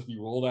seems as if he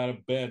rolled out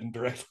of bed and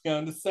directly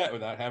onto set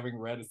without having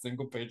read a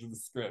single page of the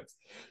script.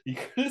 He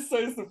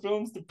criticized the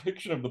film's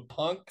depiction of the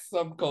punk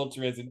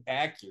subculture as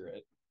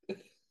inaccurate.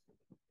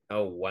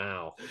 Oh,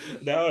 wow.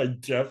 Now I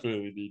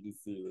definitely need to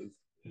see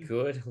this.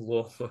 Good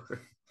Lord.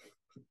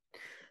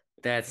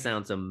 That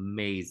sounds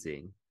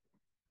amazing.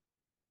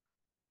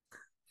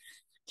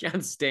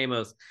 John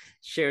Stamos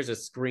shares a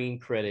screen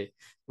credit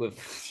with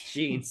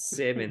Gene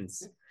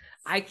Simmons.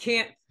 I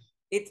can't,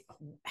 it's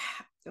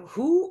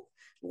who,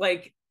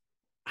 like,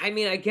 I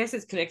mean, I guess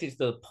it's connected to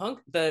the punk,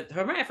 the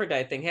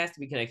hermaphrodite thing has to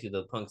be connected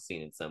to the punk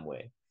scene in some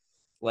way.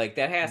 Like,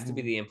 that has to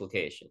be the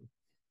implication.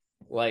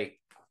 Like,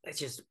 it's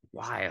just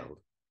wild.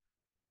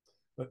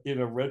 In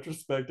a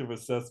retrospective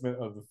assessment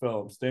of the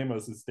film,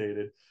 Stamos has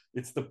stated,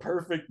 it's the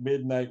perfect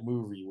midnight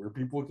movie where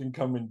people can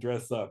come and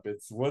dress up.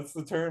 It's, what's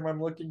the term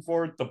I'm looking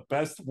for? The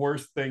best,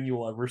 worst thing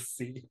you'll ever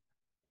see.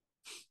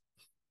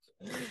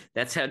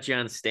 That's how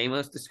John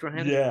Stamos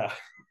described it? Yeah.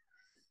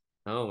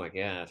 Oh my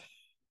God.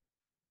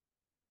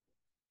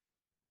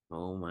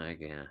 Oh my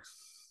God.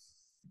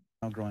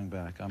 Now growing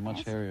back, I'm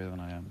much hairier than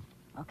I am.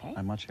 Okay.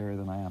 I'm much hairier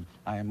than I am.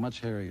 I am much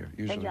hairier,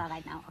 usually. Then you are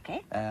right now,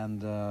 okay?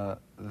 And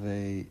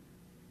they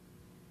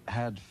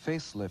had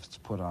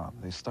facelifts put on.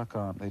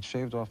 They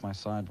shaved off my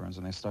sideburns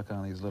and they stuck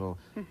on these little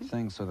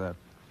things so that,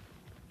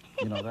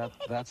 you know,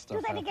 that stuff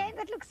Do that happened. again,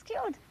 that looks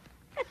cute.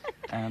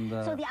 And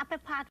so the upper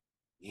part.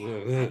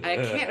 I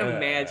can't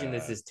imagine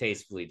this is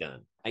tastefully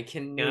done. I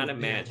cannot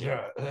imagine.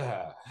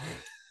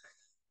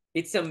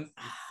 It's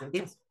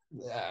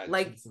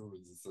like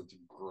such a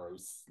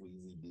gross,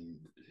 sleazy dude.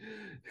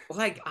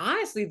 Like,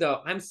 honestly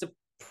though, I'm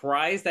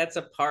surprised that's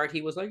a part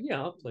he was like,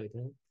 yeah, I'll play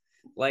that.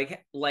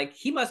 Like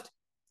he must,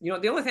 you know,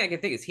 the only thing I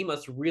can think is he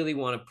must really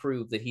want to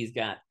prove that he's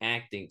got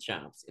acting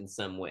chops in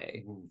some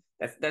way.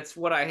 That's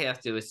what I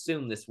have to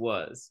assume this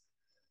was.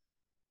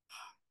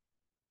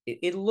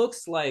 It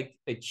looks like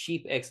a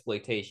cheap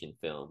exploitation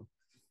film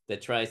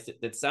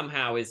that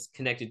somehow is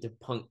connected to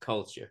punk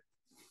culture.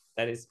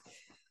 That is,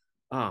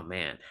 oh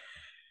man,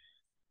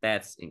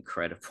 that's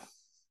incredible.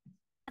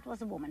 That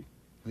was a woman.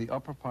 the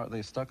upper part,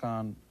 they stuck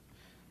on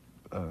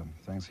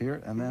things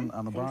here, and then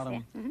on the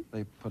bottom,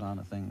 they put on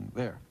a thing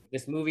there.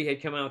 This movie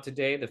had come out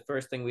today, the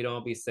first thing we'd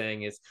all be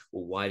saying is,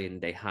 well, why didn't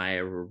they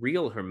hire a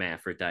real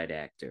hermaphrodite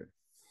actor?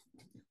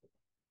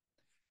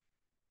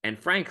 And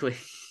frankly,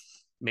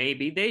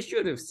 maybe they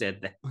should have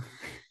said that.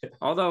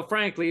 Although,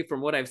 frankly,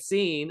 from what I've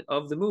seen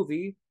of the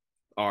movie,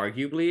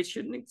 arguably it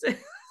shouldn't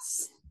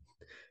exist.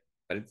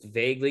 But it's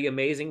vaguely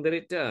amazing that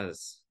it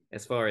does,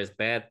 as far as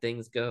bad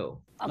things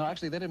go. Okay. No,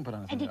 actually, they didn't put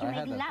on a thing. And did you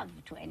make love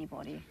to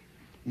anybody?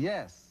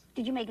 Yes.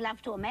 Did you make love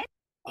to a man?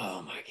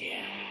 Oh my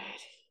God.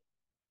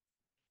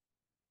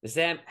 Is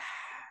that...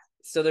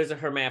 So there's a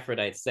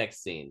hermaphrodite sex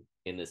scene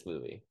in this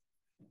movie.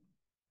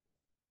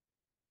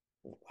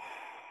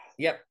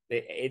 Yep,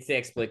 it's the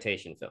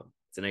exploitation film.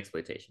 It's an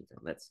exploitation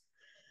film. That's...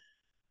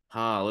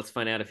 let's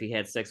find out if he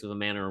had sex with a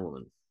man or a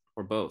woman,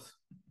 or both.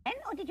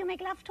 Or did you make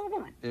love to a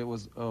woman? It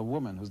was a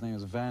woman whose name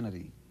was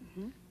Vanity.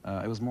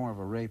 It was more of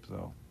a rape,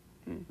 though.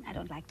 I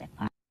don't like that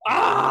part.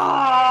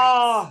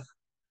 Ah!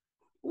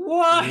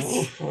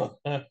 What?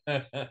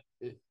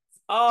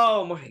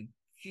 Oh my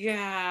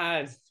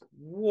God.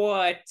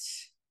 What?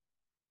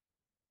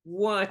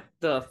 What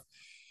the...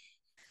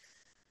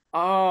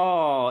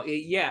 Oh,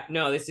 yeah.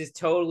 No, this is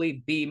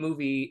totally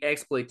B-movie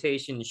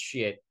exploitation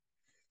shit.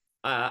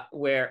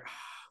 Where...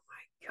 Oh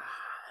my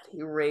God.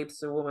 He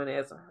rapes a woman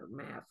as a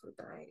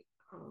hermaphrodite.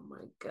 Oh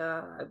my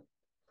God.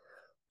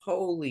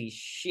 Holy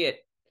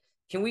shit.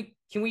 Can we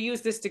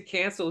use this to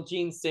cancel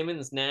Gene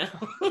Simmons now?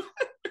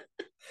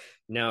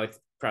 No, it's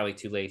probably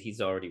too late.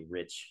 He's already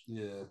rich.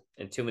 Yeah.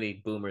 And too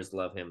many boomers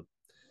love him.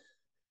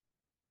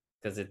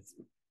 Because it's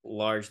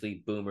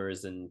largely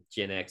boomers and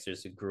Gen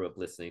Xers who grew up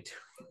listening to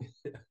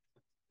him.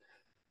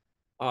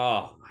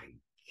 Oh my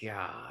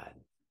God.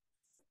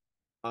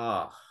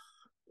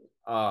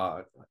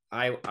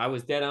 I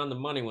was dead on the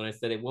money when I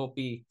said it won't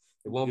be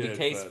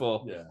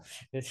tasteful.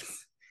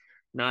 It's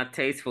not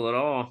tasteful at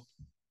all.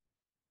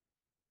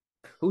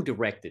 Who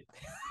directed?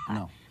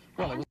 No.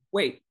 Well, it was...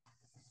 Wait.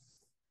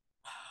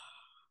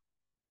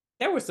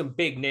 There were some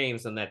big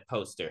names on that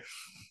poster.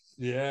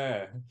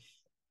 Yeah.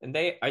 And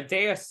they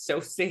are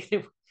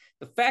associated.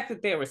 The fact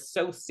that they are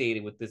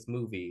associated with this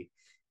movie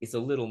is a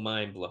little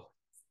mind-blowing.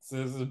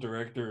 Says the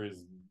director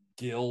is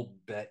Gil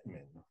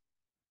Bettman.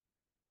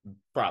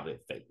 Probably a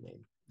fake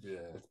name. Yeah.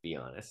 Let's be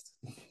honest.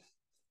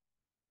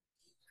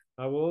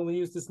 I will only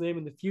use this name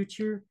in the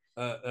future.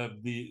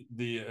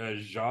 The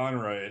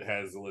genre it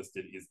has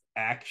listed is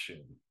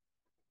action.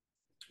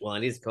 Well,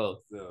 it is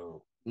called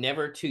So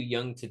Never Too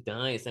Young to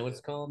Die. Is that what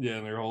it's called? yeah,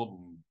 and they're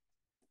holding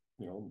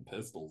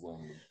pistols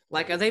on them.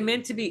 Like, are they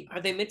meant to be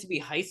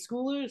high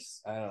schoolers?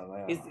 I don't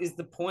know. Is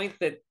the point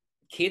that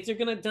kids are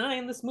gonna die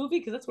in this movie?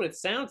 Because that's what it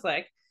sounds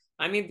like.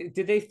 I mean,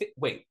 did they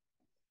wait?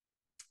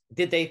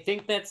 Did they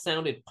think that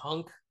sounded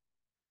punk?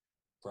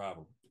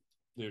 Probably.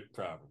 Dude,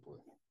 probably.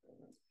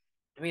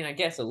 I mean, I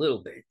guess a little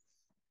bit.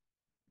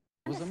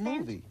 It was a Understand?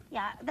 movie.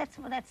 Yeah, that's.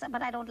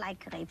 But I don't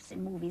like rapes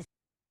in movies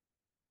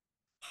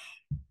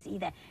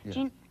either. Yes.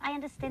 Gene, I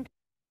understand.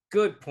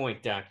 Good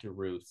point, Dr.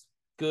 Ruth.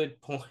 Good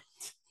point.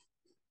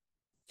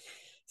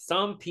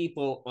 Some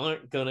people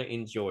aren't gonna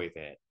enjoy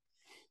that.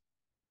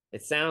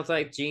 It sounds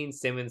like Gene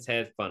Simmons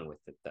had fun with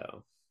it,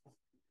 though.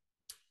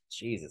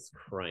 Jesus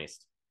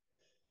Christ.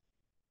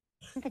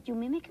 That you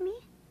mimic me?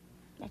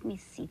 Let me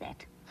see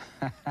that.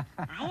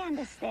 I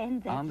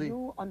understand that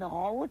you on the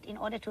road in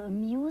order to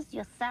amuse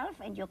yourself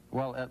and your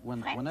Well,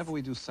 friends. whenever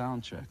we do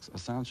sound checks, a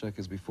sound check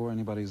is before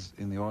anybody's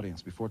in the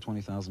audience, before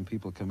 20,000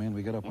 people come in.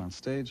 We get up on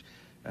stage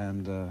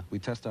and we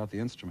test out the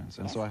instruments.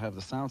 And so I have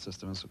the sound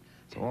system. And so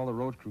all the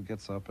road crew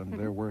gets up and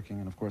they're working,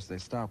 and of course they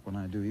stop when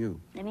I do you.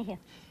 Let me hear.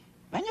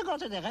 When you go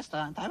to the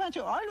restaurant, I want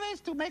you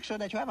always to make sure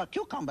that you have a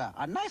cucumber,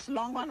 a nice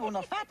long one and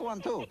a fat one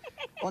too.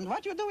 And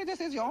what you do with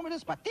this is you open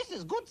this, but this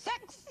is good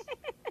sex.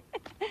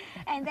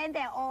 And then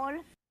they're all.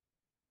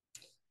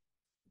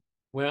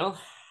 Well,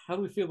 how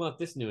do we feel about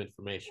this new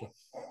information?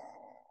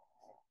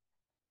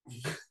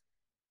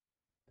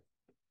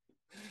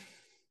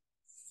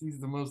 He's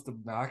the most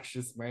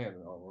obnoxious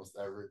man almost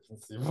ever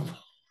conceivable.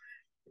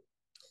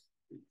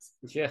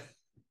 Yeah.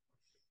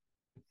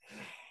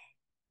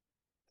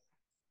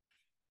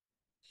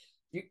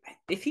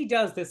 If he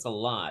does this a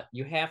lot,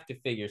 you have to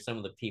figure some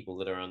of the people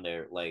that are on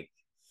their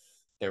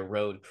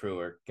road crew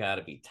are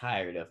gotta be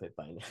tired of it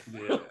by now.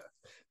 Yeah.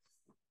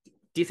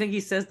 Do you think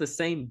he says the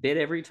same bit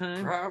every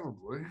time?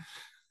 Probably.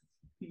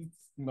 He's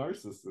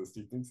narcissist.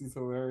 He thinks he's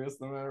hilarious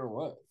no matter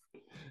what.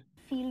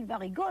 Feel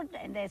very good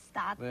and they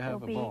start They to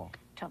have a be ball.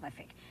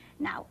 terrific.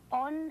 Now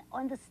on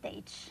the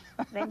stage,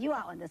 when you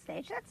are on the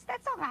stage,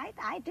 that's all right.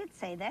 I did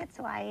say that,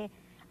 so I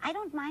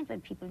don't mind when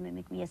people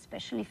mimic me,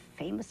 especially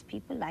famous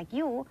people like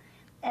you.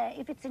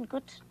 If it's in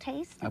good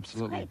taste,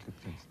 Absolutely. it's Good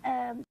taste.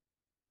 great.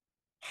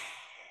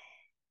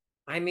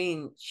 I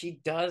mean, she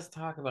does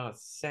talk about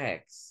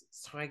sex,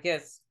 so I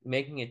guess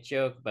making a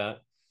joke about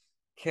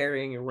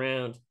carrying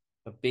around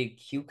a big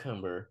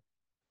cucumber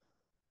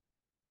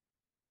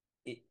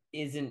it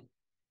isn't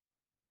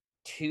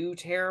too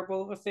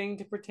terrible of a thing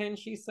to pretend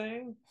she's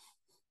saying.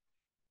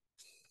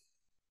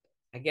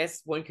 I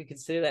guess one could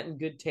consider that in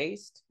good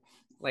taste.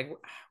 Like,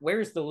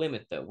 where's the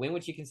limit, though? When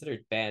would you consider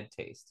it bad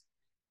taste?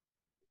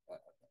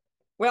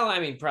 Well, I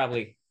mean,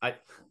 probably. I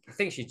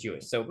think she's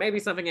Jewish, so maybe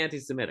something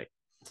anti-Semitic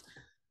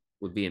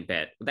would be in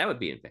bad. That would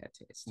be in bad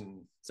taste.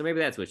 So maybe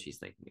that's what she's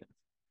thinking of.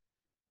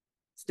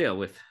 Still,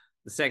 with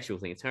the sexual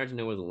thing, it's hard to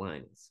know where the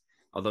line is.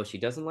 Although she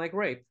doesn't like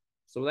rape,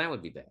 so that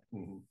would be bad.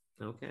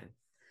 Okay.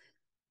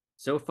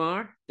 So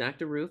far,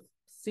 Dr. Ruth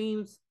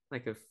seems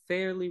like a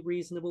fairly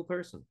reasonable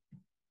person.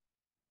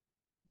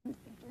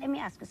 Let me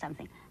ask you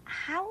something.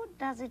 How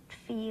does it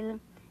feel?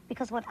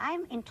 Because what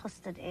I'm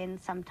interested in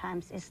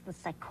sometimes is the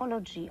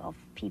psychology of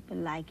people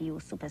like you,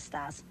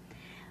 superstars.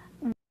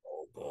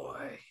 Oh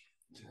boy.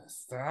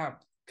 Just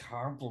stop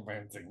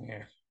complimenting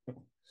him.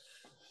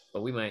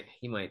 But we might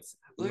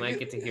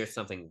get to hear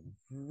something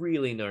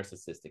really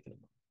narcissistic in a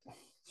moment.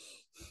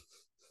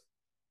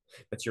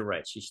 But you're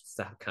right, she should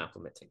stop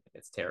complimenting.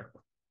 It's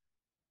terrible.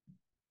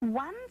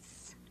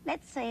 Once,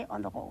 let's say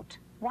on the road,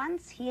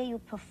 once here you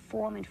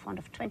perform in front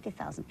of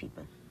 20,000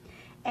 people.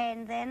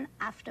 And then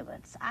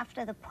afterwards,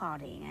 after the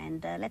partying,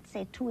 and let's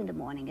say 2 in the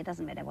morning, it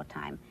doesn't matter what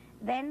time,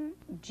 then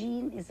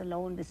Gene is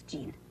alone with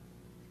Gene.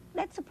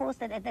 Let's suppose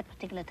that at that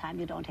particular time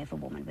you don't have a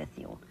woman with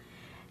you.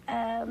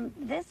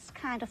 This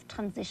kind of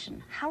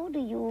transition, how do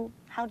you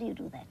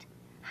do that?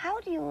 How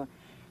do you...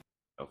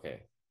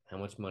 Okay, how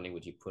much money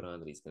would you put on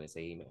that he's going to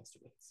say he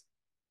masturbates?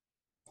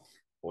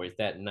 Or is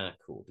that not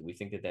cool? Would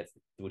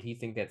he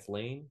think that's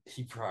lame?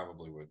 He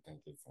probably would think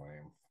it's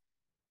lame.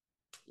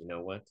 You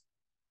know what?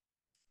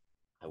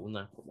 I will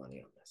not put money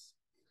on this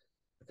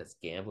because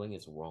gambling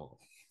is wrong.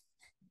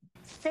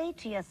 Say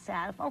to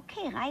yourself,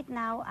 okay, right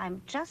now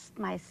I'm just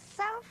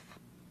myself.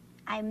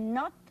 I'm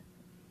not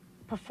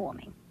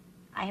performing.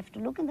 I have to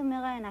look in the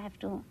mirror and I have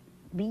to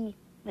be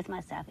with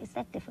myself. Is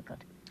that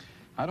difficult?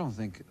 I don't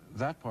think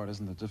that part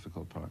isn't the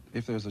difficult part.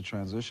 If there's a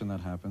transition that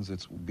happens,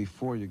 it's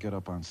before you get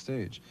up on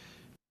stage.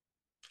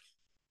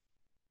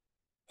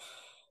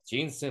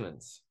 Gene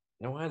Simmons.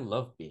 You know, I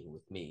love being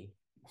with me.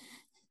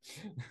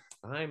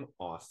 I'm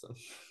awesome.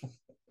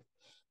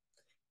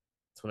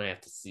 It's when I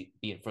have to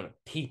be in front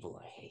of people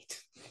I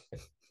hate.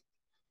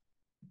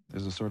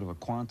 There's a sort of a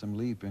quantum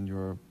leap in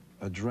your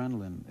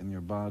adrenaline in your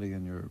body,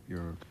 and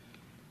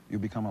you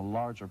become a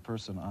larger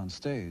person on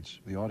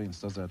stage. The audience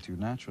does that to you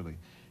naturally.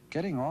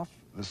 Getting off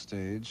the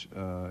stage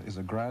is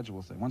a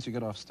gradual thing. Once you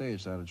get off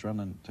stage, that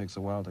adrenaline takes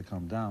a while to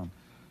come down.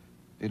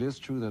 It is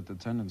true that the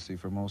tendency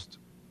for most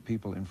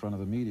people in front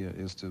of the media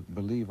is to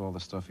believe all the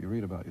stuff you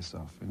read about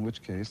yourself, in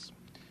which case...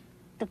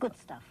 The good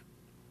stuff.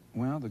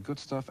 Well, the good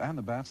stuff and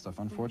the bad stuff,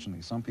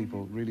 unfortunately. Some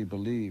people really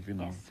believe, you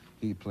know,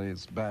 he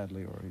plays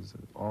badly or he's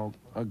all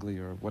ugly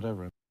or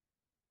whatever.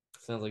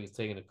 Sounds like he's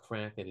taking a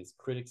crack at his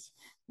critics.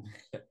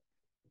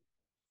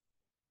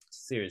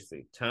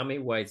 Seriously, Tommy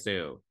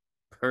Wiseau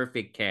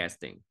Perfect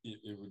casting.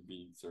 It would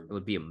be sort of. It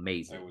would be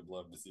amazing. I would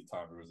love to see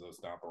Tom Rizzo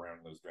stomp around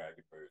in those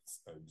dragon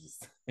boots.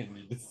 I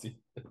need to see.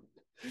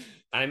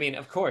 I mean,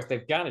 of course,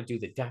 they've got to do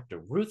the Dr.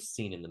 Ruth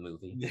scene in the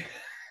movie.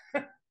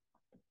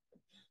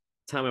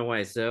 Tommy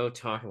Wiseau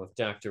talking with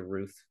Dr.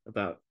 Ruth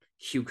about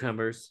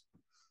cucumbers.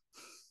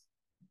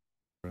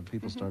 And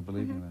people start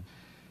believing that.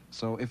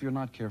 So if you're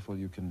not careful,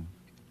 you can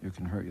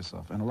hurt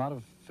yourself. And a lot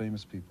of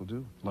famous people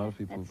do. A lot of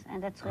people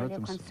that's hurt really a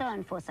themselves.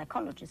 concern for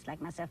psychologists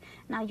like myself.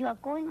 Now, you are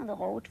going on the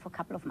road for a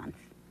couple of months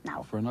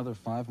now. For another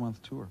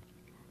 5-month tour.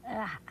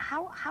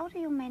 How do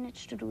you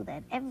manage to do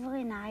that?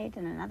 Every night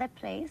in another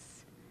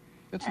place?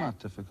 It's not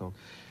difficult.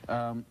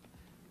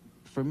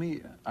 For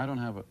me, I don't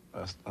have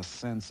a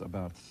sense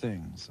about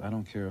things. I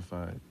don't care if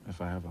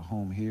I have a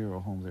home here or a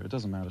home there. It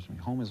doesn't matter to me.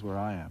 Home is where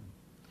I am.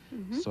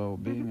 So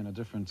being in a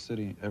different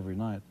city every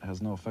night has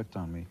no effect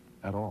on me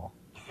at all.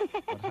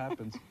 What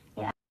happens?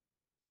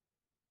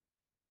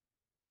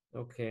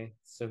 Okay,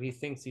 so he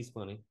thinks he's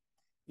funny.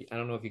 I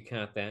don't know if you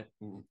count that,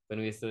 but when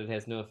he said it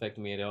has no effect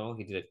on me at all,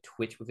 he did a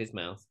twitch with his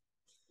mouth.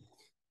 I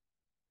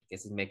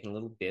guess he's making a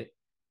little bit.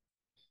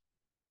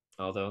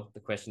 Although the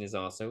question is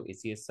also,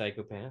 is he a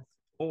psychopath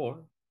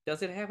or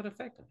does it have an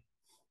effect on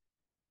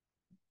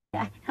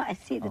him? Yeah, I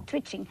see the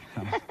twitching.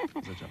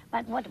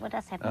 But what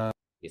does happen?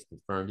 He has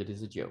confirmed it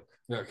is a joke.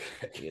 Okay.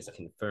 He has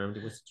confirmed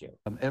it was a joke.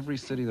 Every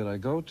city that I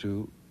go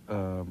to,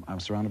 I'm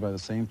surrounded by the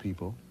same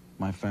people,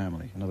 my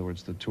family. In other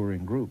words, the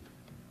touring group,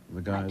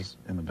 the guys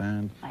in the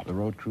band, the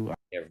road crew.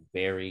 They're a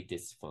very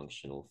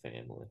dysfunctional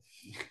family.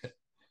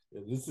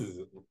 This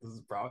is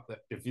probably,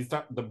 if you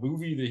start, the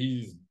movie that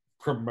he's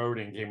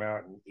promoting came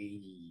out in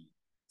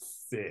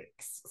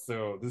 '86,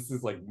 so this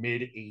is like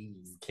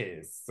mid-'80s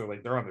Kiss. So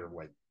like they're on their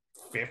like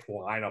 5th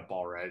lineup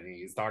already.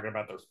 He's talking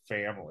about their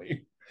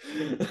family.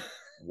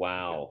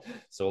 Wow.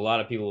 So a lot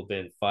of people have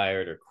been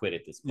fired or quit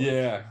at this point.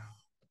 Yeah.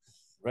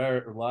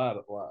 A lot.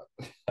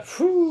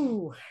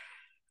 Whew.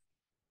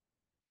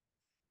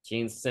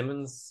 Gene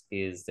Simmons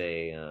is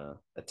a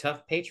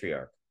tough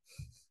patriarch.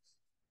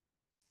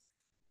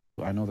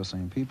 I know the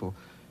same people,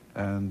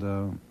 and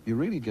you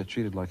really get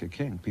treated like a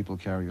king. People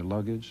carry your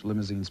luggage,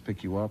 limousines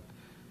pick you up.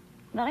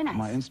 Very nice.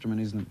 My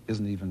instrument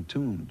isn't even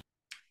tuned.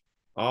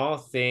 All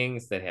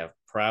things that have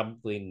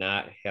probably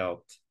not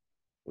helped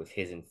with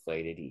his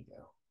inflated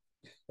ego.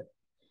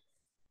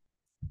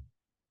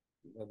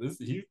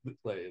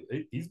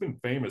 He's been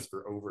famous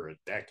for over a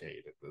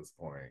decade at this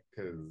point,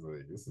 because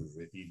like, this is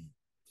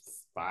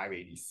 85,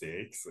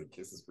 86. Like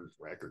Kiss's first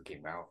record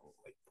came out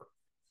like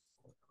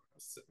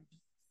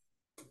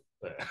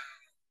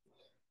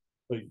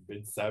like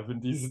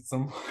mid-70s at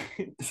some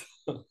point.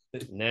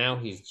 Now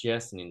he's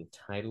just an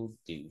entitled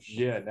douche.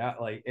 Yeah,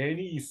 not like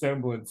any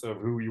semblance of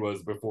who he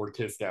was before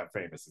Kiss got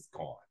famous is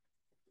gone.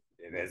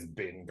 It has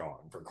been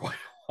gone for quite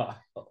a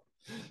while.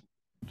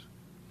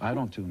 I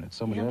don't tune it.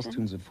 Somebody else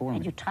tunes it for me.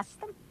 And you trust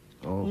them?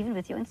 Oh. Even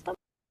with your instrument?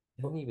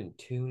 He don't even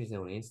tune his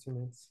own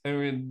instruments. I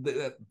mean,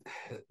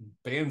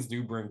 bands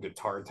do bring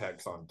guitar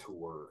techs on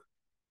tour.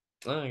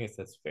 I guess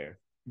that's fair.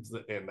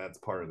 And that's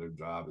part of their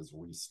job, is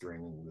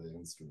restringing the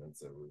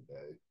instruments every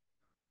day.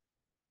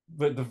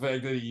 But the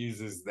fact that he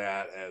uses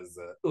that as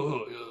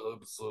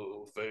I'm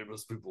so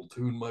famous, people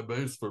tune my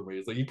bass for me.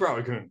 It's like, he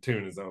probably couldn't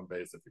tune his own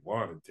bass if he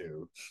wanted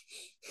to.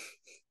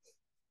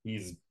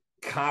 He's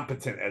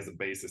competent as a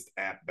bassist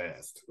at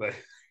best. Like,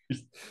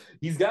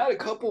 he's got a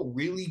couple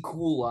really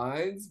cool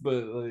lines,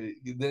 but like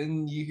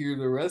then you hear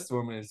the rest of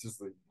them and it's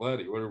just like,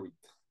 buddy, what are we?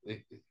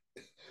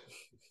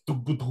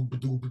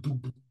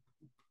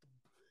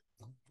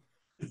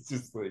 It's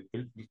just like,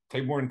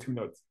 play more than 2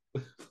 notes.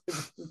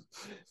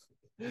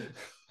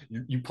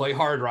 you play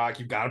hard rock,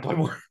 you gotta play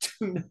more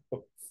than 2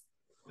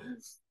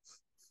 notes.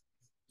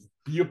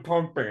 Be a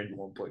punk band, you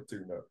won't play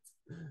 2 notes.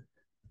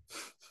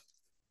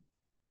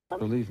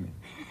 Believe me.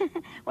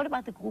 What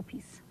about the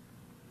groupies?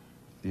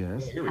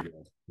 Yes. Here we go.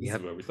 This is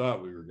what we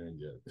thought we were gonna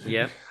get.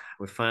 Yep,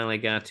 we finally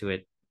got to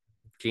it.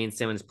 Gene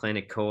Simmons playing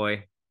it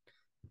coy.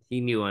 He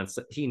knew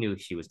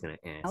she was gonna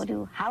ask.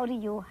 How do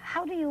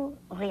you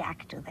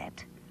react to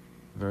that?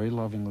 Very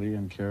lovingly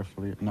and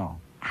carefully. No.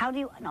 How do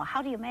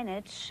you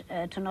manage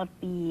to not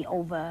be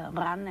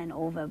overrun and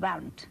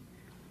overwhelmed?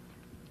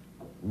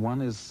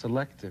 One is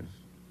selective.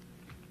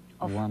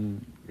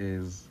 One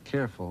is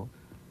careful.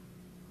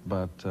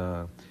 But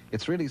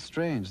it's really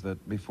strange that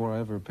before I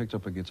ever picked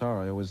up a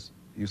guitar, I always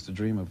used to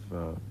dream of,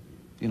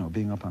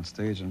 being up on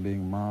stage and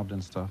being mobbed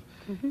and stuff.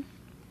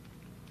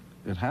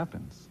 It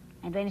happens.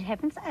 And when it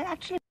happens, I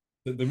actually...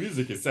 The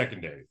music is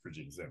secondary for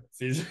Gene Simmons.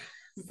 He's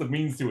the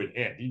means to an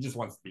end. He just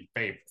wants to be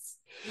famous.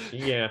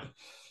 Yeah.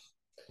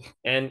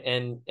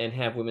 And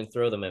have women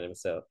throw them at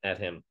themselves at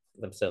him.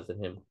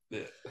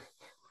 Yeah.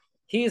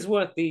 He's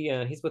what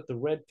the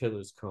Red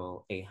Pillars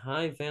call a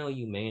high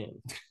value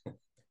man.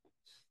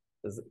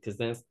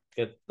 Because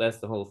that's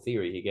the whole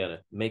theory. You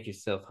gotta make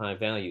yourself high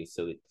value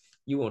so that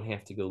you won't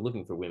have to go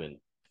looking for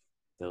women.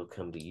 They'll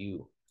come to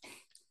you.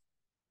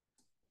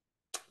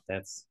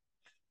 That's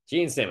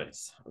Gene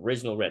Simmons,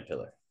 original Red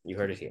Pillar. You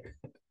heard it here.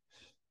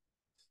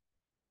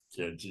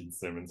 Yeah, Gene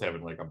Simmons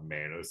having like a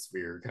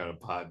manosphere kind of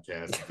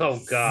podcast. Oh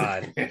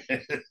God.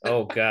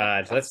 Oh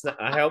God. Let's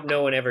not, I hope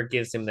no one ever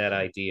gives him that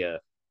idea.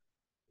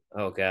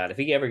 Oh God. If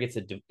he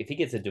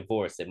gets a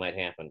divorce, it might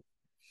happen.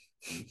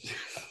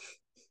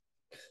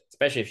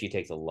 Especially if she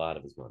takes a lot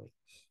of his money.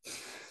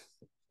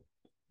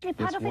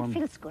 Part of it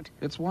feels good.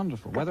 It's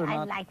wonderful. Whether or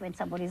not... I like when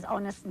somebody's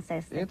honest and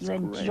says that It's you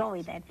great.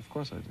 enjoy that. Of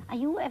course I do. Are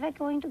you ever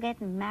going to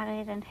get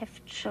married and have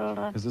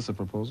children? Is this a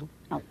proposal?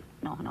 No.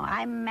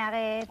 I'm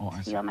married. Oh,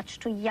 I see. You're much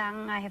too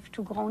young. I have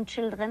 2 grown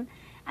children.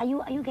 Are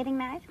you getting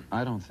married?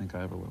 I don't think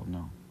I ever will,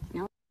 no.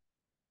 No?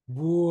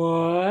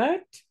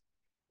 What?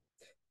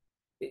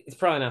 It's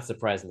probably not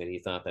surprising that he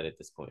thought that at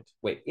this point.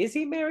 Wait, is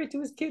he married to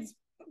his kids?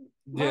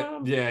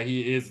 Yeah,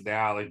 he is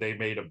now. Like they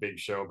made a big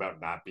show about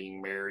not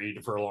being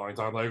married for a long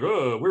time. Like,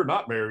 oh, we're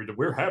not married,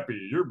 we're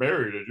happy. You're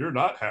married and you're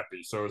not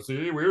happy. So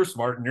see, we're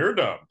smart and you're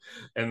dumb.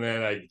 And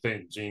then I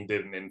think Jean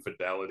did an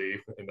infidelity,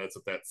 and that's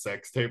what that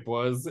sex tape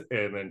was.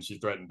 And then she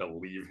threatened to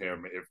leave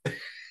him if,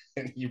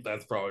 and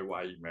that's probably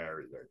why he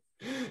married her.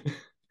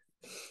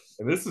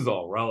 And this is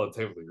all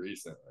relatively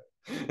recent.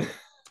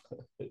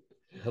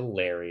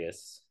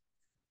 Hilarious.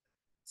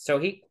 So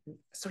he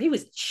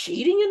was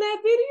cheating in that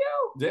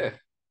video? Yeah.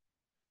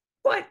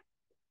 But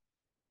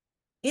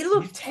it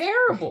looked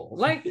terrible.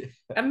 Like,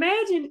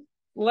 imagine,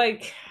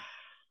 like,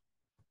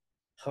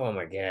 oh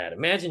my God,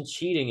 imagine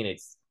cheating and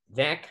it's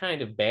that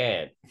kind of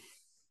bad.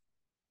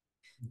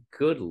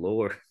 Good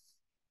Lord.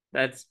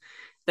 That's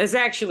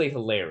actually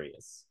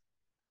hilarious.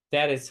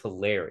 That is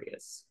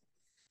hilarious.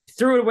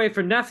 Threw it away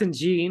for nothing,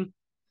 Gene.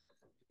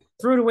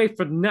 Threw it away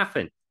for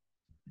nothing.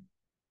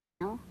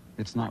 No.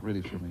 It's not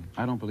really for me.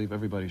 I don't believe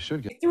everybody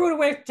should get... He threw it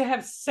away to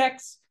have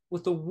sex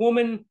with a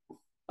woman.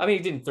 I mean,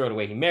 he didn't throw it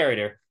away. He married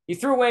her. You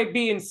threw away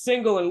being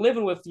single and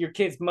living with your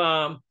kid's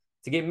mom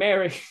to get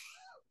married.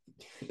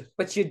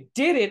 But you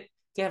did it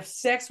to have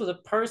sex with a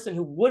person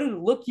who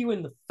wouldn't look you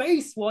in the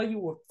face while you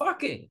were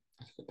fucking.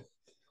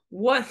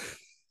 What?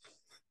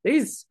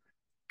 These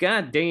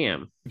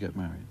goddamn. Get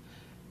married.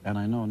 And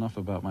I know enough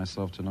about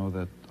myself to know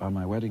that on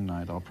my wedding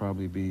night, I'll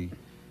probably be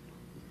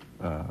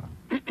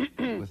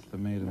with the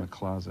maid in the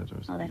closet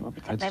or something. Oh,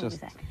 that will be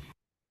sad.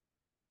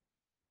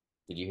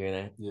 Did you hear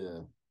that? Yeah.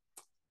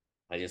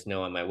 I just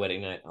know on my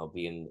wedding night, I'll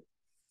be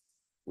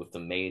with the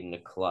maid in the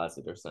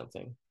closet or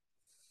something.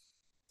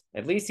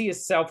 At least he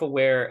is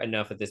self-aware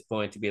enough at this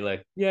point to be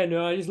like, yeah,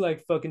 no, I just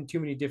like fucking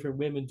too many different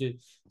women to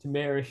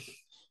marry.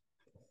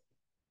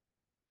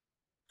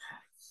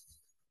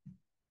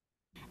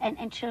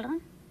 And children?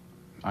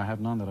 I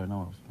have none that I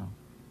know of, no.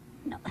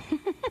 No.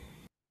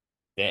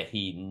 That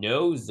he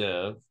knows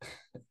of.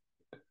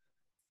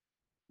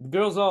 The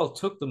girls all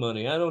took the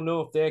money. I don't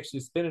know if they actually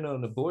spent it on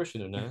an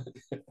abortion or not.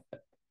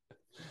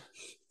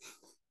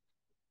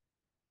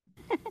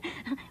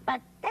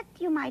 But that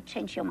you might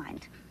change your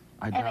mind.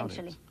 I doubt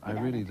eventually. it. I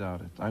really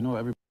doubt it. I know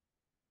every...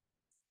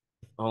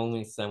 If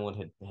only someone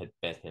had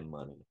bet him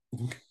money.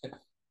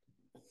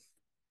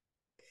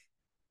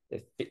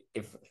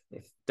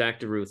 If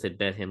Dr. Ruth had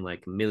bet him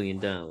like $1 million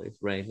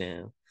right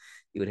now,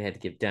 he would have had to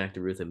give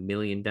Dr. Ruth $1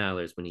 million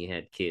when he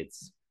had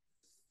kids.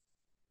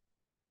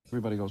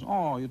 Everybody goes,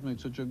 oh, you've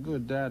made such a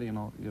good daddy and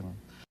all, you know.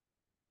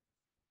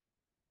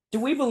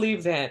 Do we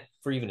believe that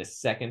for even a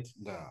second?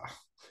 No.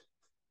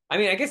 I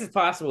mean, I guess it's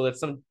possible that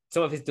some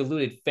of his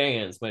deluded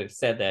fans might have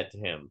said that to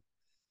him.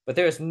 But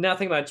there is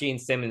nothing about Gene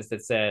Simmons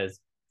that says,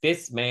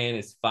 this man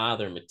is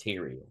father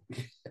material.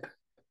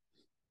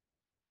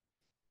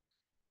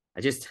 I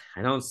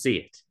don't see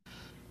it.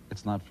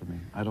 It's not for me.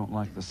 I don't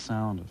like the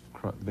sound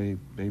of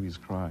babies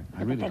crying.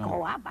 I really they don't.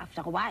 grow up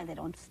after a while. They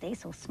don't stay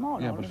so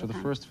small. Yeah, but for the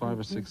first 5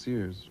 or 6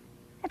 years.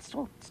 That's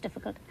true. It's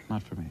difficult.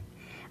 Not for me.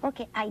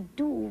 Okay, I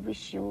do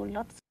wish you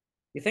lots.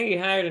 You think he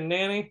hired a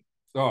nanny?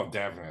 Oh,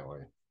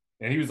 definitely.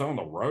 And he was on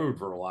the road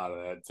for a lot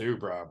of that too,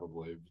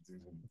 probably.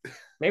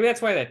 Maybe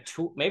that's why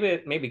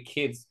maybe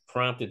kids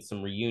prompted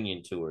some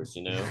reunion tours,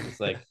 you know? It's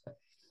like,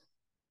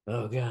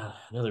 oh God,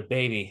 another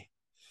baby.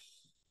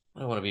 I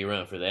don't want to be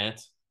around for that.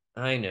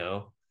 I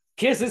know.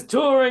 Kiss is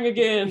touring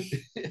again.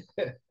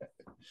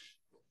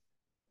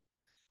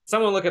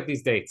 Someone look up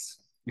these dates.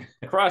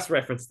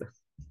 Cross-reference them.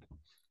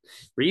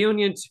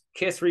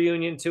 Kiss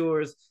reunion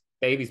tours,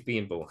 babies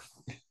being born.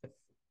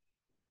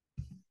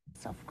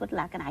 So good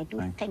luck, and I do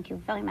thank you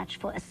very much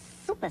for a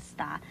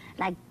superstar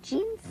like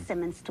Gene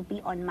Simmons to be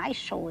on my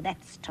show.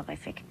 That's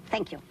terrific.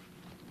 Thank you.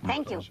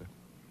 Thank you.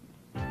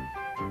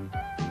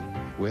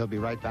 We'll be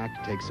right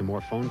back to take some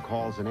more phone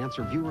calls and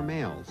answer viewer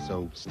mail,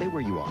 so stay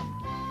where you are.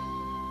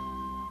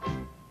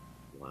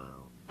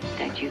 Wow.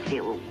 Don't you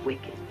feel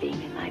wicked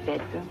being in my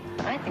bedroom?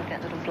 I think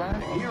that little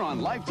blonde... Here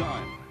on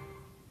Lifetime.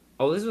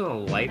 Oh, this is on a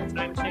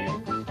Lifetime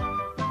channel?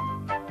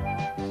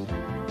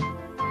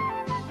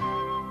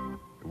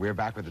 We're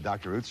back with the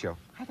Dr. Ruth Show.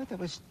 I thought that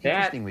was That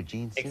interesting with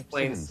Gene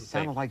explains Simmons. It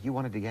sounded like you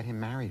wanted to get him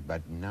married,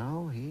 but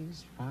no,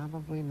 he's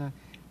probably not.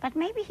 But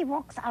maybe he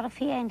walks out of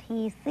here and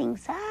he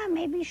thinks,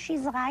 maybe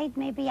she's right,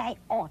 maybe I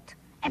ought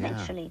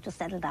eventually to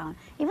settle down.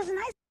 He was a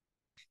nice...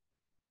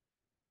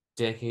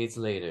 Decades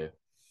later,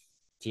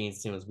 Gene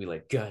Simmons be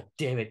like, God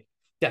damn it,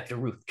 Dr.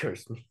 Ruth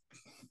cursed me.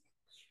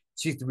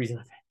 She's the reason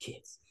I've had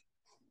kids.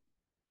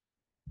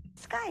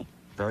 This guy.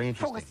 Very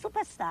interesting. For a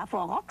superstar,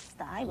 for a rock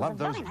star, he was Love a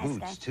those very nice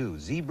boots, guy. too.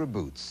 Zebra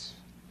boots.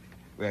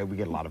 We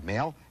get a lot of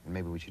mail, and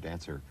maybe we should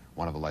answer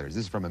one of the letters.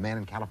 This is from a man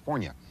in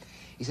California.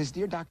 He says,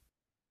 Dear Doctor...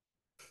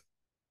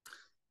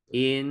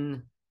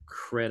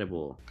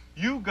 Incredible.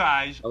 You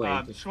guys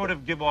sort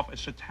of give off a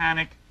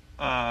satanic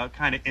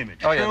kind of image.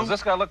 Oh, yeah. Does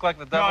this guy look like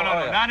the devil?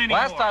 No, not anymore.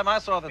 Last time I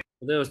saw the...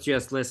 For those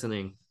just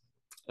listening,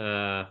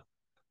 the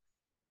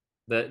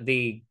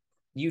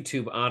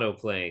YouTube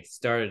autoplay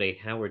started a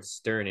Howard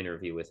Stern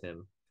interview with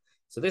him.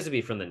 So this would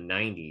be from the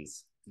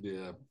 90s.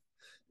 Yeah.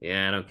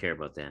 Yeah, I don't care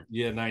about that.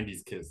 Yeah,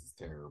 90s Kiss is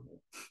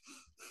terrible.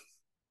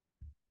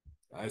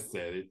 I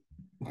said it.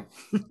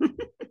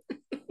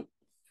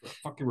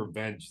 Fucking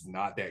Revenge is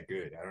not that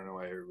good. I don't know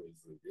why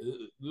everybody's like,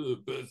 the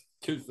best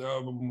Kiss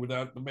album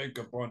without the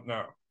makeup on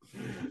now.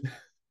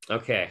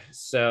 Okay,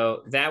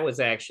 so that was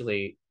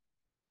actually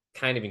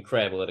kind of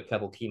incredible at a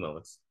couple key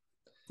moments.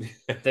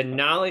 The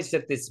knowledge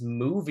that this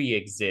movie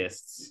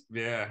exists.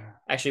 Yeah.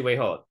 Actually, wait,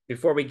 hold on.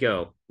 Before we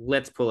go,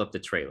 let's pull up the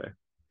trailer.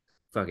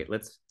 Fuck it.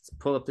 Let's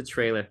pull up the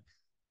trailer.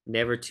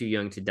 Never Too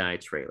Young to Die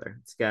trailer.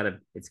 It's gotta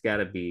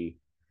be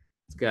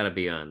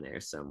on there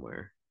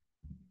somewhere.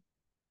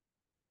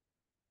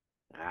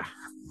 I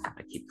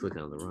keep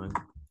clicking on the wrong.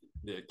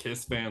 Yeah,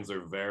 Kiss fans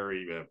are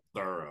very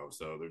thorough,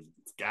 so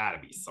it's got to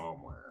be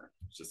somewhere.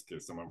 Just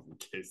because someone from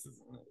Kiss is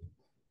in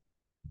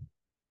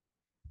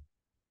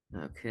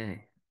it.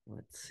 Okay,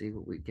 let's see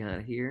what we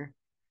got here.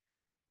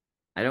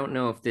 I don't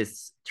know if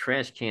this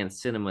trash can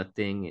cinema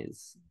thing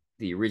is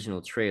the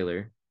original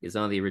trailer, is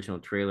on the original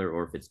trailer,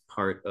 or if it's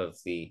part of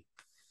the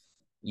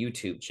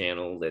YouTube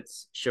channel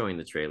that's showing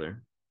the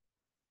trailer.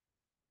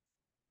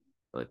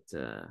 But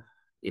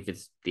if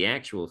it's the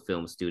actual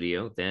film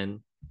studio,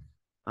 then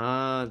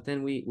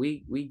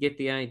we get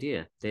the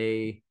idea.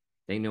 They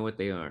know what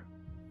they are.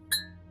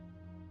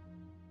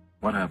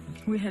 What happened?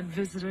 We had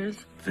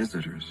visitors.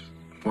 Visitors?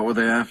 What were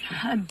they after?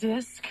 A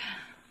disc.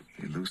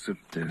 Elusive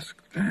disc.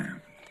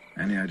 Damn.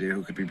 Any idea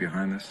who could be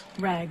behind this?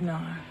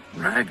 Ragnar.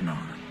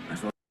 Ragnar? I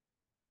thought...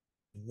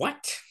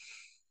 What?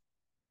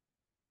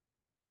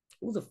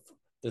 Who the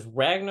does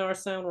Ragnar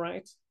sound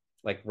right?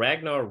 Like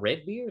Ragnar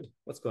Redbeard?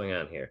 What's going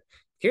on here?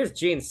 Here's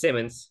Gene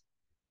Simmons.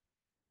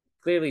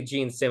 Clearly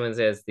Gene Simmons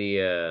as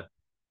the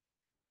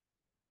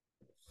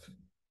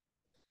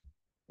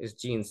is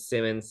Gene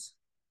Simmons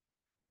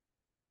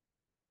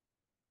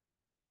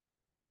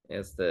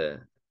as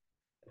the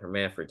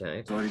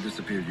hermaphrodite. Thought he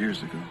disappeared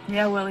years ago.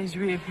 Yeah, well, he's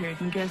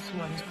reappeared, and guess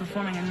what? He's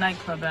performing a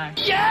nightclub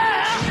act.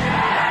 Yeah!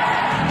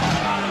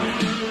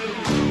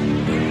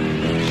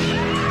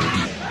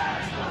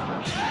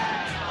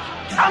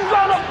 I'm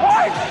gonna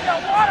poison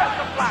your water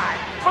supply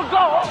for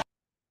gold.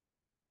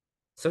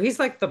 So he's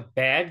like the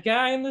bad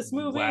guy in this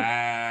movie?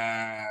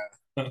 Wow.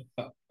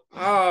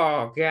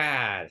 Oh,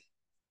 God.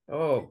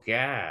 Oh,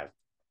 God.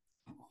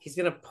 He's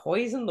going to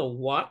poison the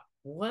what?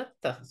 What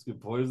the? He's going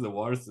to poison the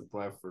water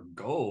supply for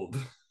gold.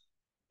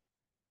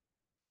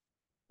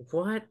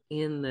 What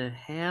in the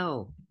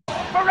hell?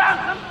 For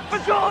ransom, for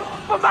jewels,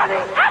 for money.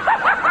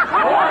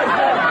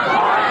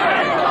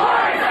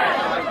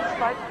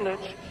 Slight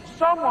glitch.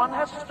 Someone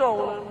has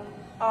stolen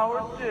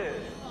our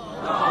disc.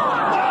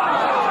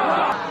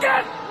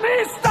 Get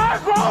me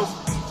Stargrove!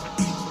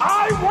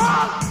 I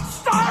want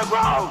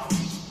Stargrove!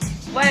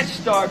 Blanche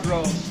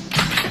Stargrove.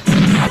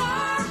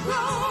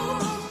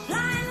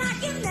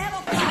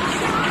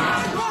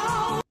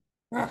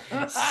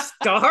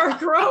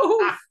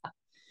 Stargrove?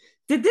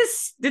 Did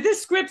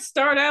this script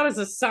start out as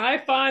a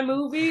sci-fi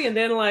movie and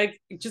then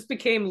like it just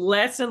became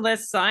less and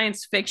less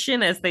science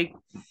fiction as they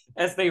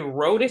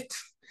wrote it?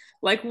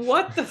 Like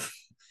what the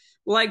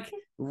like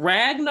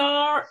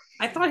Ragnar?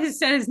 I thought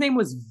his name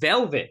was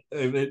Velvet.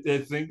 I think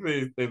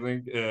they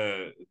think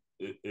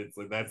it's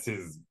like that's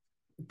his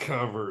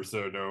cover,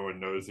 so no one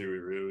knows who he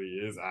really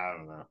is. I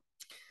don't know.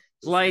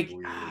 Like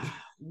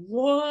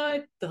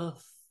what the?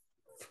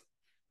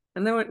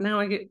 And then now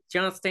I get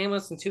John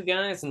Stamos and two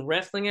guys in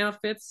wrestling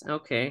outfits.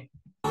 Okay.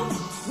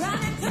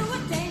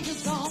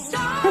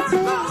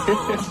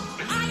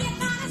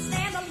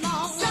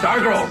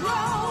 Stargrove.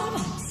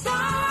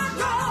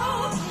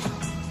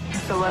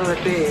 So what would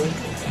it be?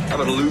 How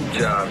about a lube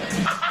job?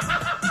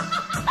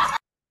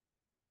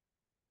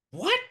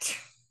 What?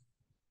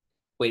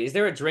 Wait, is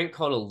there a drink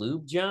called a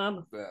lube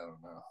job? I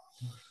don't know.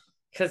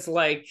 Because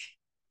like,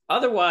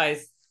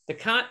 otherwise,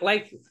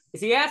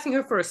 is he asking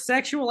her for a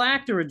sexual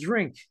act or a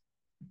drink?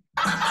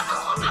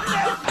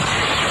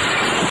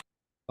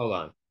 Hold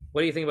on.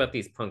 What do you think about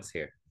these punks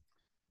here?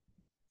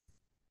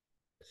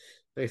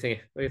 What do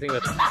you think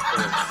about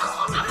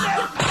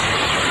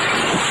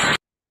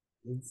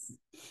It's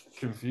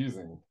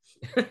confusing.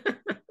 What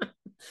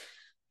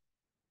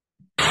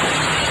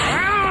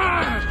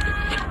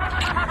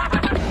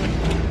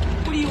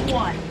do you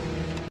want?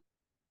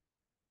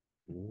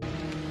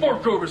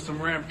 Fork over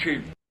some ram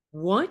cheap.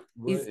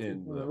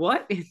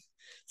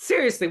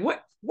 Seriously,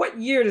 what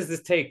year does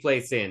this take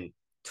place in?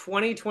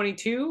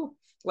 2022?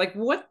 Like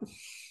what?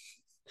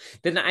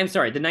 I'm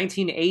sorry, the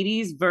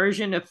 1980s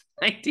version of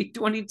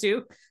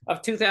 1922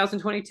 of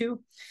 2022.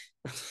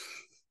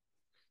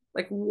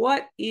 Like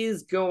what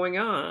is going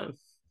on?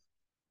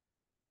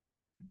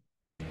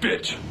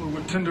 Bitch, we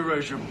would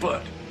tenderize your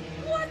butt.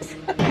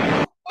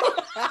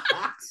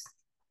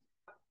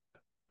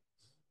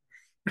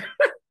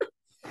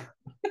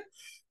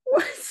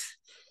 What?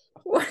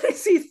 What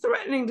is he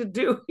threatening to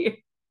do here?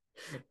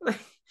 Like,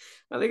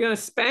 are they gonna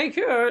spank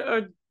her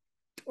or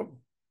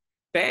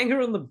bang her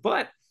in the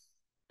butt?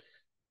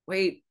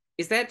 Wait,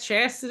 is that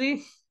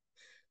Chastity?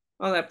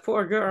 Oh, that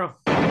poor girl.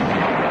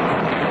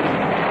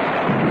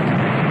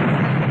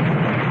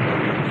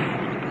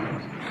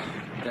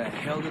 The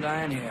hell did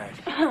I inherit?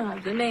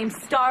 The name's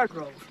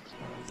Stargrove.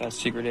 I thought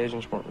secret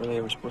agents weren't really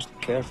ever supposed to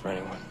care for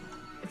anyone.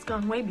 It's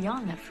gone way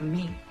beyond that for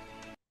me.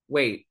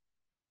 Wait,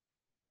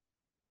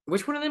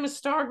 which one of them is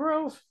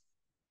Stargrove?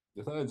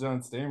 I thought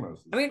John Stamos.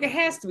 I mean, it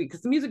has to be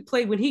because the music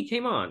played when he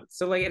came on,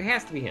 so like it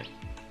has to be him.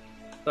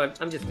 So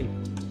I'm just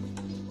confused.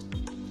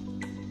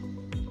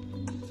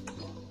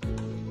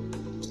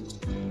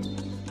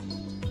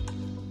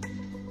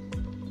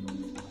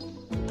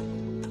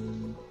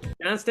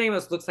 John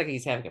Stamos looks like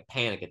he's having a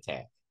panic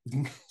attack.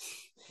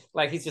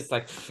 Like he's just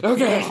like, oh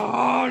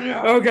god,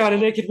 oh god, a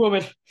naked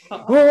woman.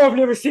 Oh, I've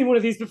never seen one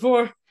of these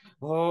before.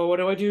 Oh, what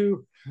do I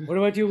do? What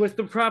do I do with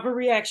the proper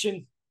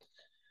reaction?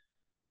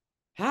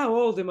 How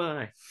old am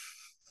I?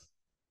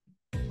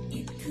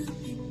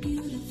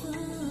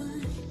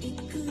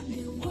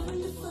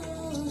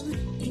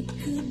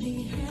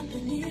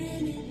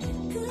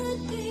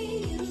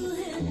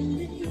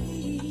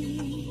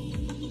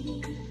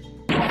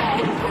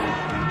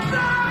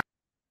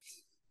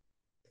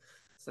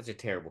 Such a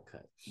terrible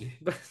cut.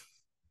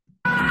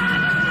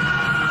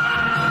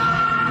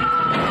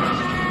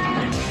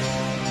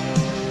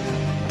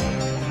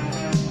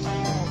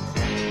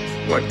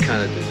 What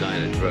kind of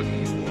designer drug do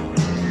you want?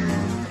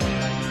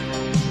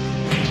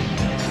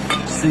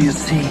 So you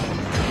see,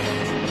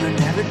 you're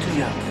never too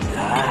young to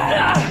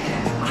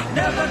die.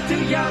 Never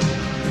too young.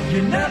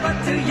 You're never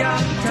too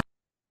young.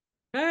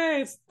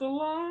 Hey, it's the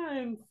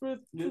line for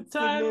the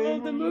title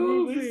of the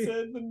movie. They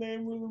said the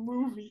name of the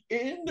movie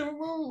in the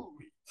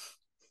movie.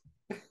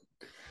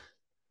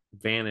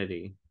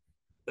 Vanity.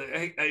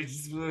 I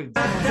just really...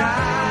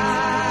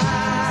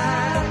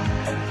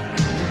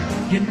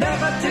 You're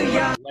never too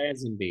young.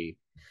 Lazenby.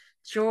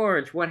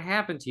 George, what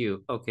happened to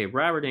you? Okay,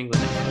 Robert Englund.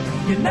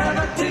 You're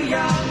never too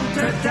young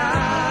to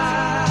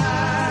die.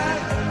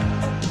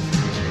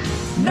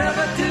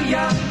 Never too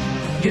young.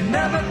 You're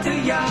never too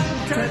young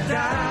to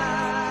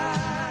die.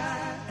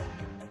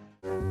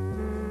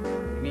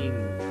 I mean,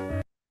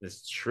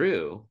 it's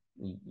true.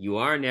 You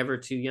are never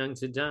too young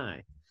to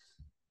die.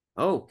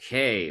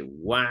 Okay,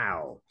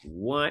 wow.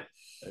 What?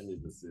 I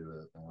need to see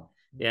that now.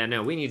 Yeah,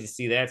 no, we need to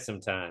see that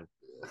sometime.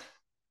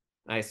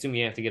 I assume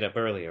you have to get up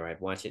earlier.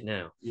 I'd watch it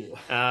now.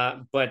 Yeah.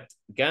 But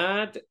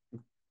god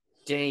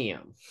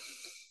damn.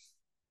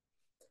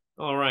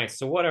 All right.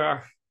 So what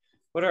are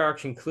our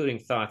concluding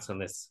thoughts on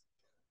this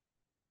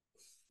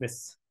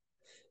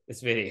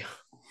video?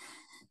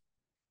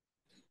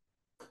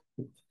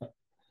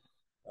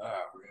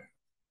 Oh,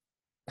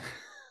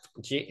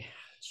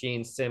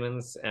 Gene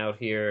Simmons out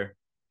here.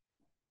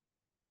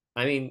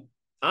 I mean,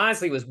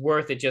 honestly, it was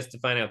worth it just to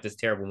find out this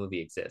terrible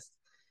movie exists.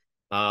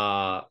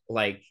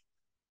 Like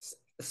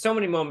so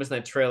many moments in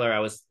that trailer,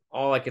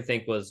 all I could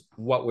think was,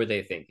 what were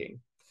they thinking?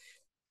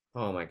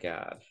 Oh my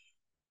god.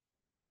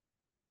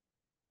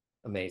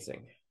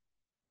 Amazing.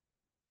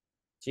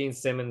 Gene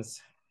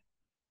Simmons,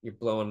 you're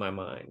blowing my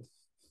mind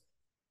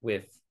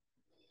with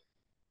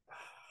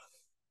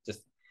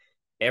just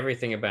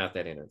everything about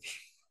that interview.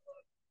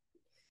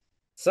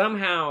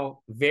 Somehow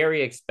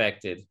very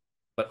expected,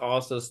 but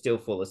also still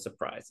full of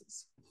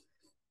surprises.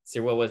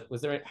 So what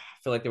was there? I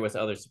feel like there was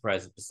other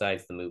surprises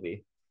besides the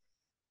movie.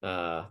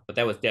 But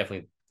that was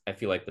definitely, I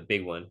feel like, the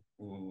big one.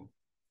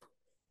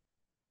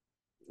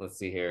 Let's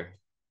see here.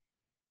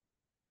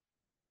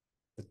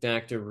 The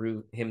Dr.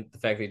 Ruth, the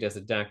fact that he does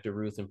a Dr.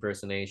 Ruth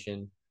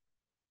impersonation,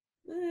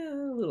 a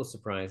little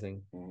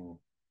surprising.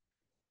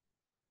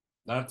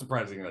 Not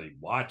surprising that he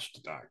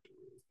watched Dr.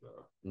 Ruth,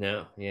 though.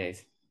 No, yeah,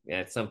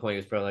 at some point he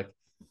was probably like,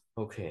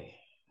 okay,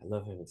 I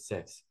love having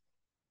sex.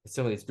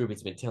 Some of these groupies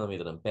have been telling me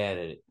that I'm bad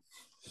at it.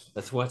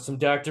 Let's watch some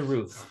Dr.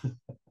 Ruth.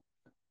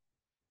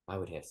 I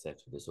would have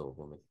sex with this old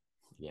woman.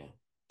 Yeah,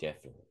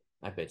 definitely.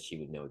 I bet she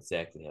would know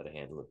exactly how to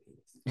handle a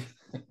penis.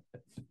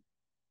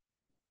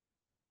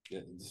 Yeah,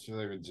 just feel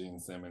like with Gene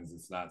Simmons,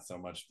 it's not so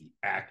much the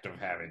act of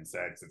having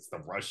sex, it's the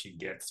rush he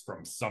gets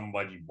from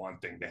somebody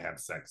wanting to have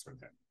sex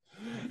with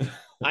him.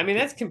 I mean,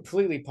 that's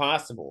completely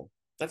possible.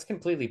 That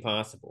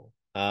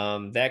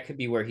could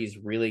be where he's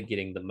really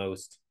getting the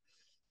most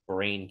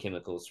brain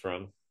chemicals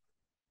from.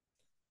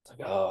 It's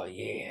like, oh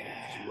yeah.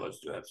 She wants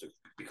to have sex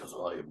because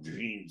I am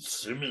Gene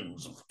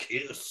Simmons of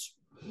Kiss.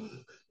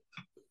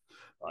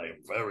 I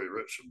am very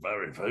rich and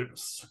very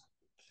famous.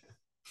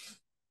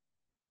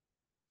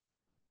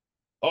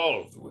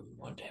 All of the women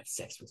want to have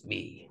sex with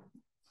me.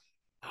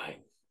 I'm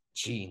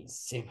Gene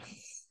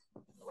Simmons.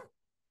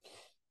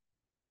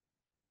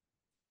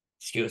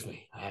 Excuse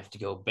me, I have to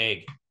go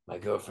beg my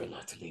girlfriend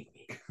not to leave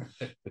me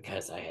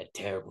because I had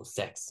terrible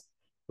sex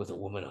with a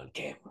woman on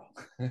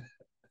camera.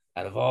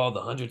 Out of all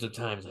the hundreds of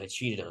times I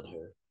cheated on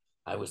her,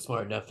 I was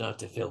smart enough not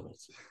to film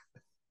it.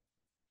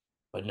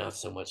 But not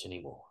so much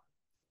anymore.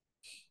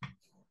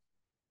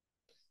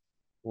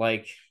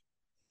 Like,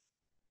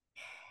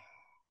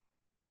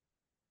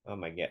 oh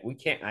my God,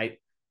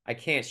 I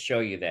can't show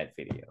you that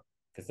video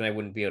because then I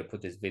wouldn't be able to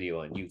put this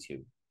video on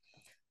YouTube.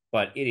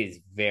 But it is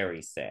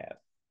very sad.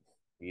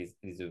 It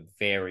is a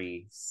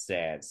very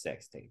sad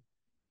sex tape.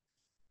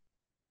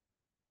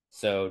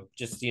 So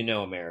just so you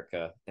know,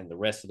 America and the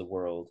rest of the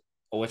world,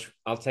 which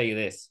I'll tell you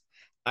this,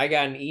 I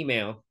got an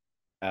email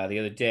the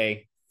other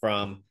day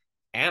from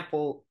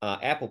Apple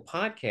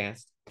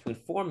Podcast to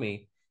inform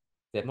me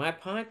that my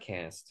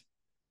podcast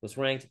was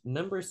ranked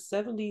number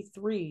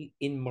 73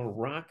 in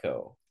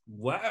Morocco.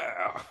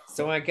 Wow.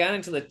 So I got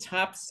into the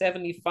top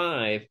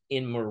 75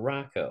 in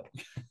Morocco.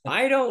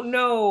 I don't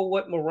know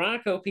what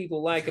Morocco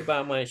people like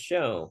about my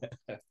show,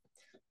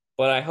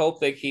 but I hope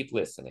they keep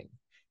listening.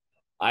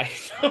 I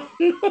don't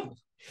know.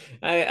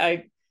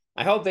 I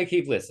hope they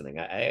keep listening.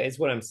 Is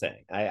what I'm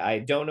saying. I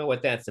don't know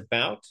what that's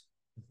about,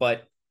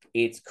 but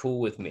it's cool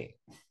with me.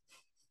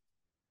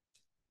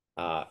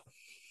 All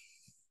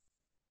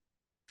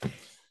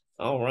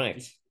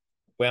right.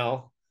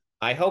 Well,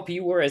 I hope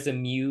you were as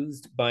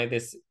amused by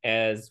this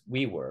as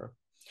we were.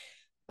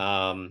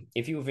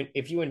 If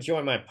you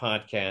enjoy my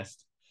podcast,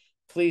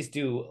 please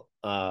do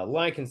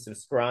like and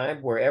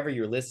subscribe wherever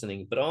you're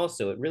listening. But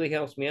also, it really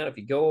helps me out if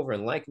you go over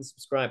and like and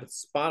subscribe at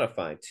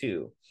Spotify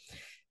too.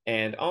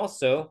 And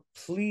also,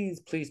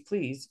 please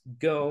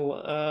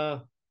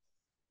go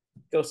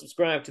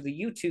subscribe to the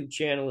YouTube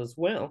channel as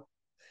well.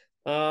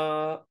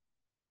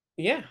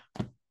 Yeah.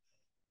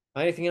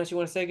 Anything else you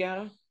want to say,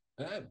 Gatto?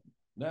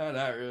 No,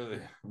 not really.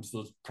 I'm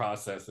still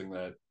processing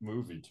that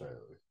movie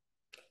trailer.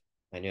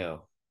 I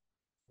know.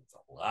 It's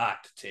a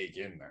lot to take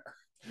in there.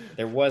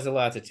 There was a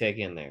lot to take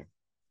in there.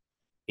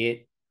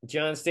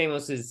 John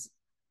Stamos's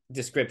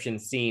description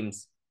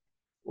seems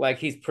like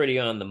he's pretty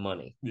on the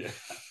money. Yeah.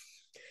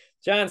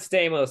 John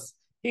Stamos,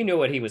 he knew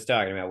what he was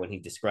talking about when he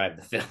described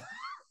the film.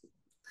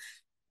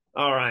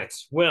 All right.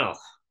 Well,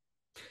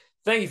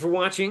 thank you for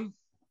watching.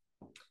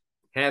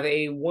 Have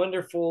a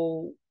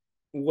wonderful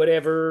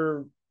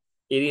whatever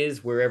it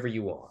is wherever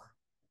you are.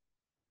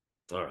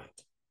 All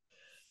right.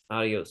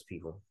 Adios,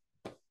 people.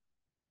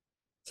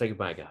 Say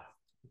goodbye, God.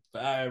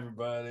 Bye,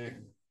 everybody.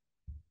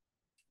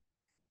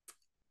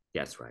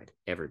 That's right,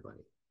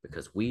 everybody,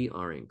 because we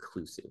are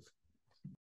inclusive.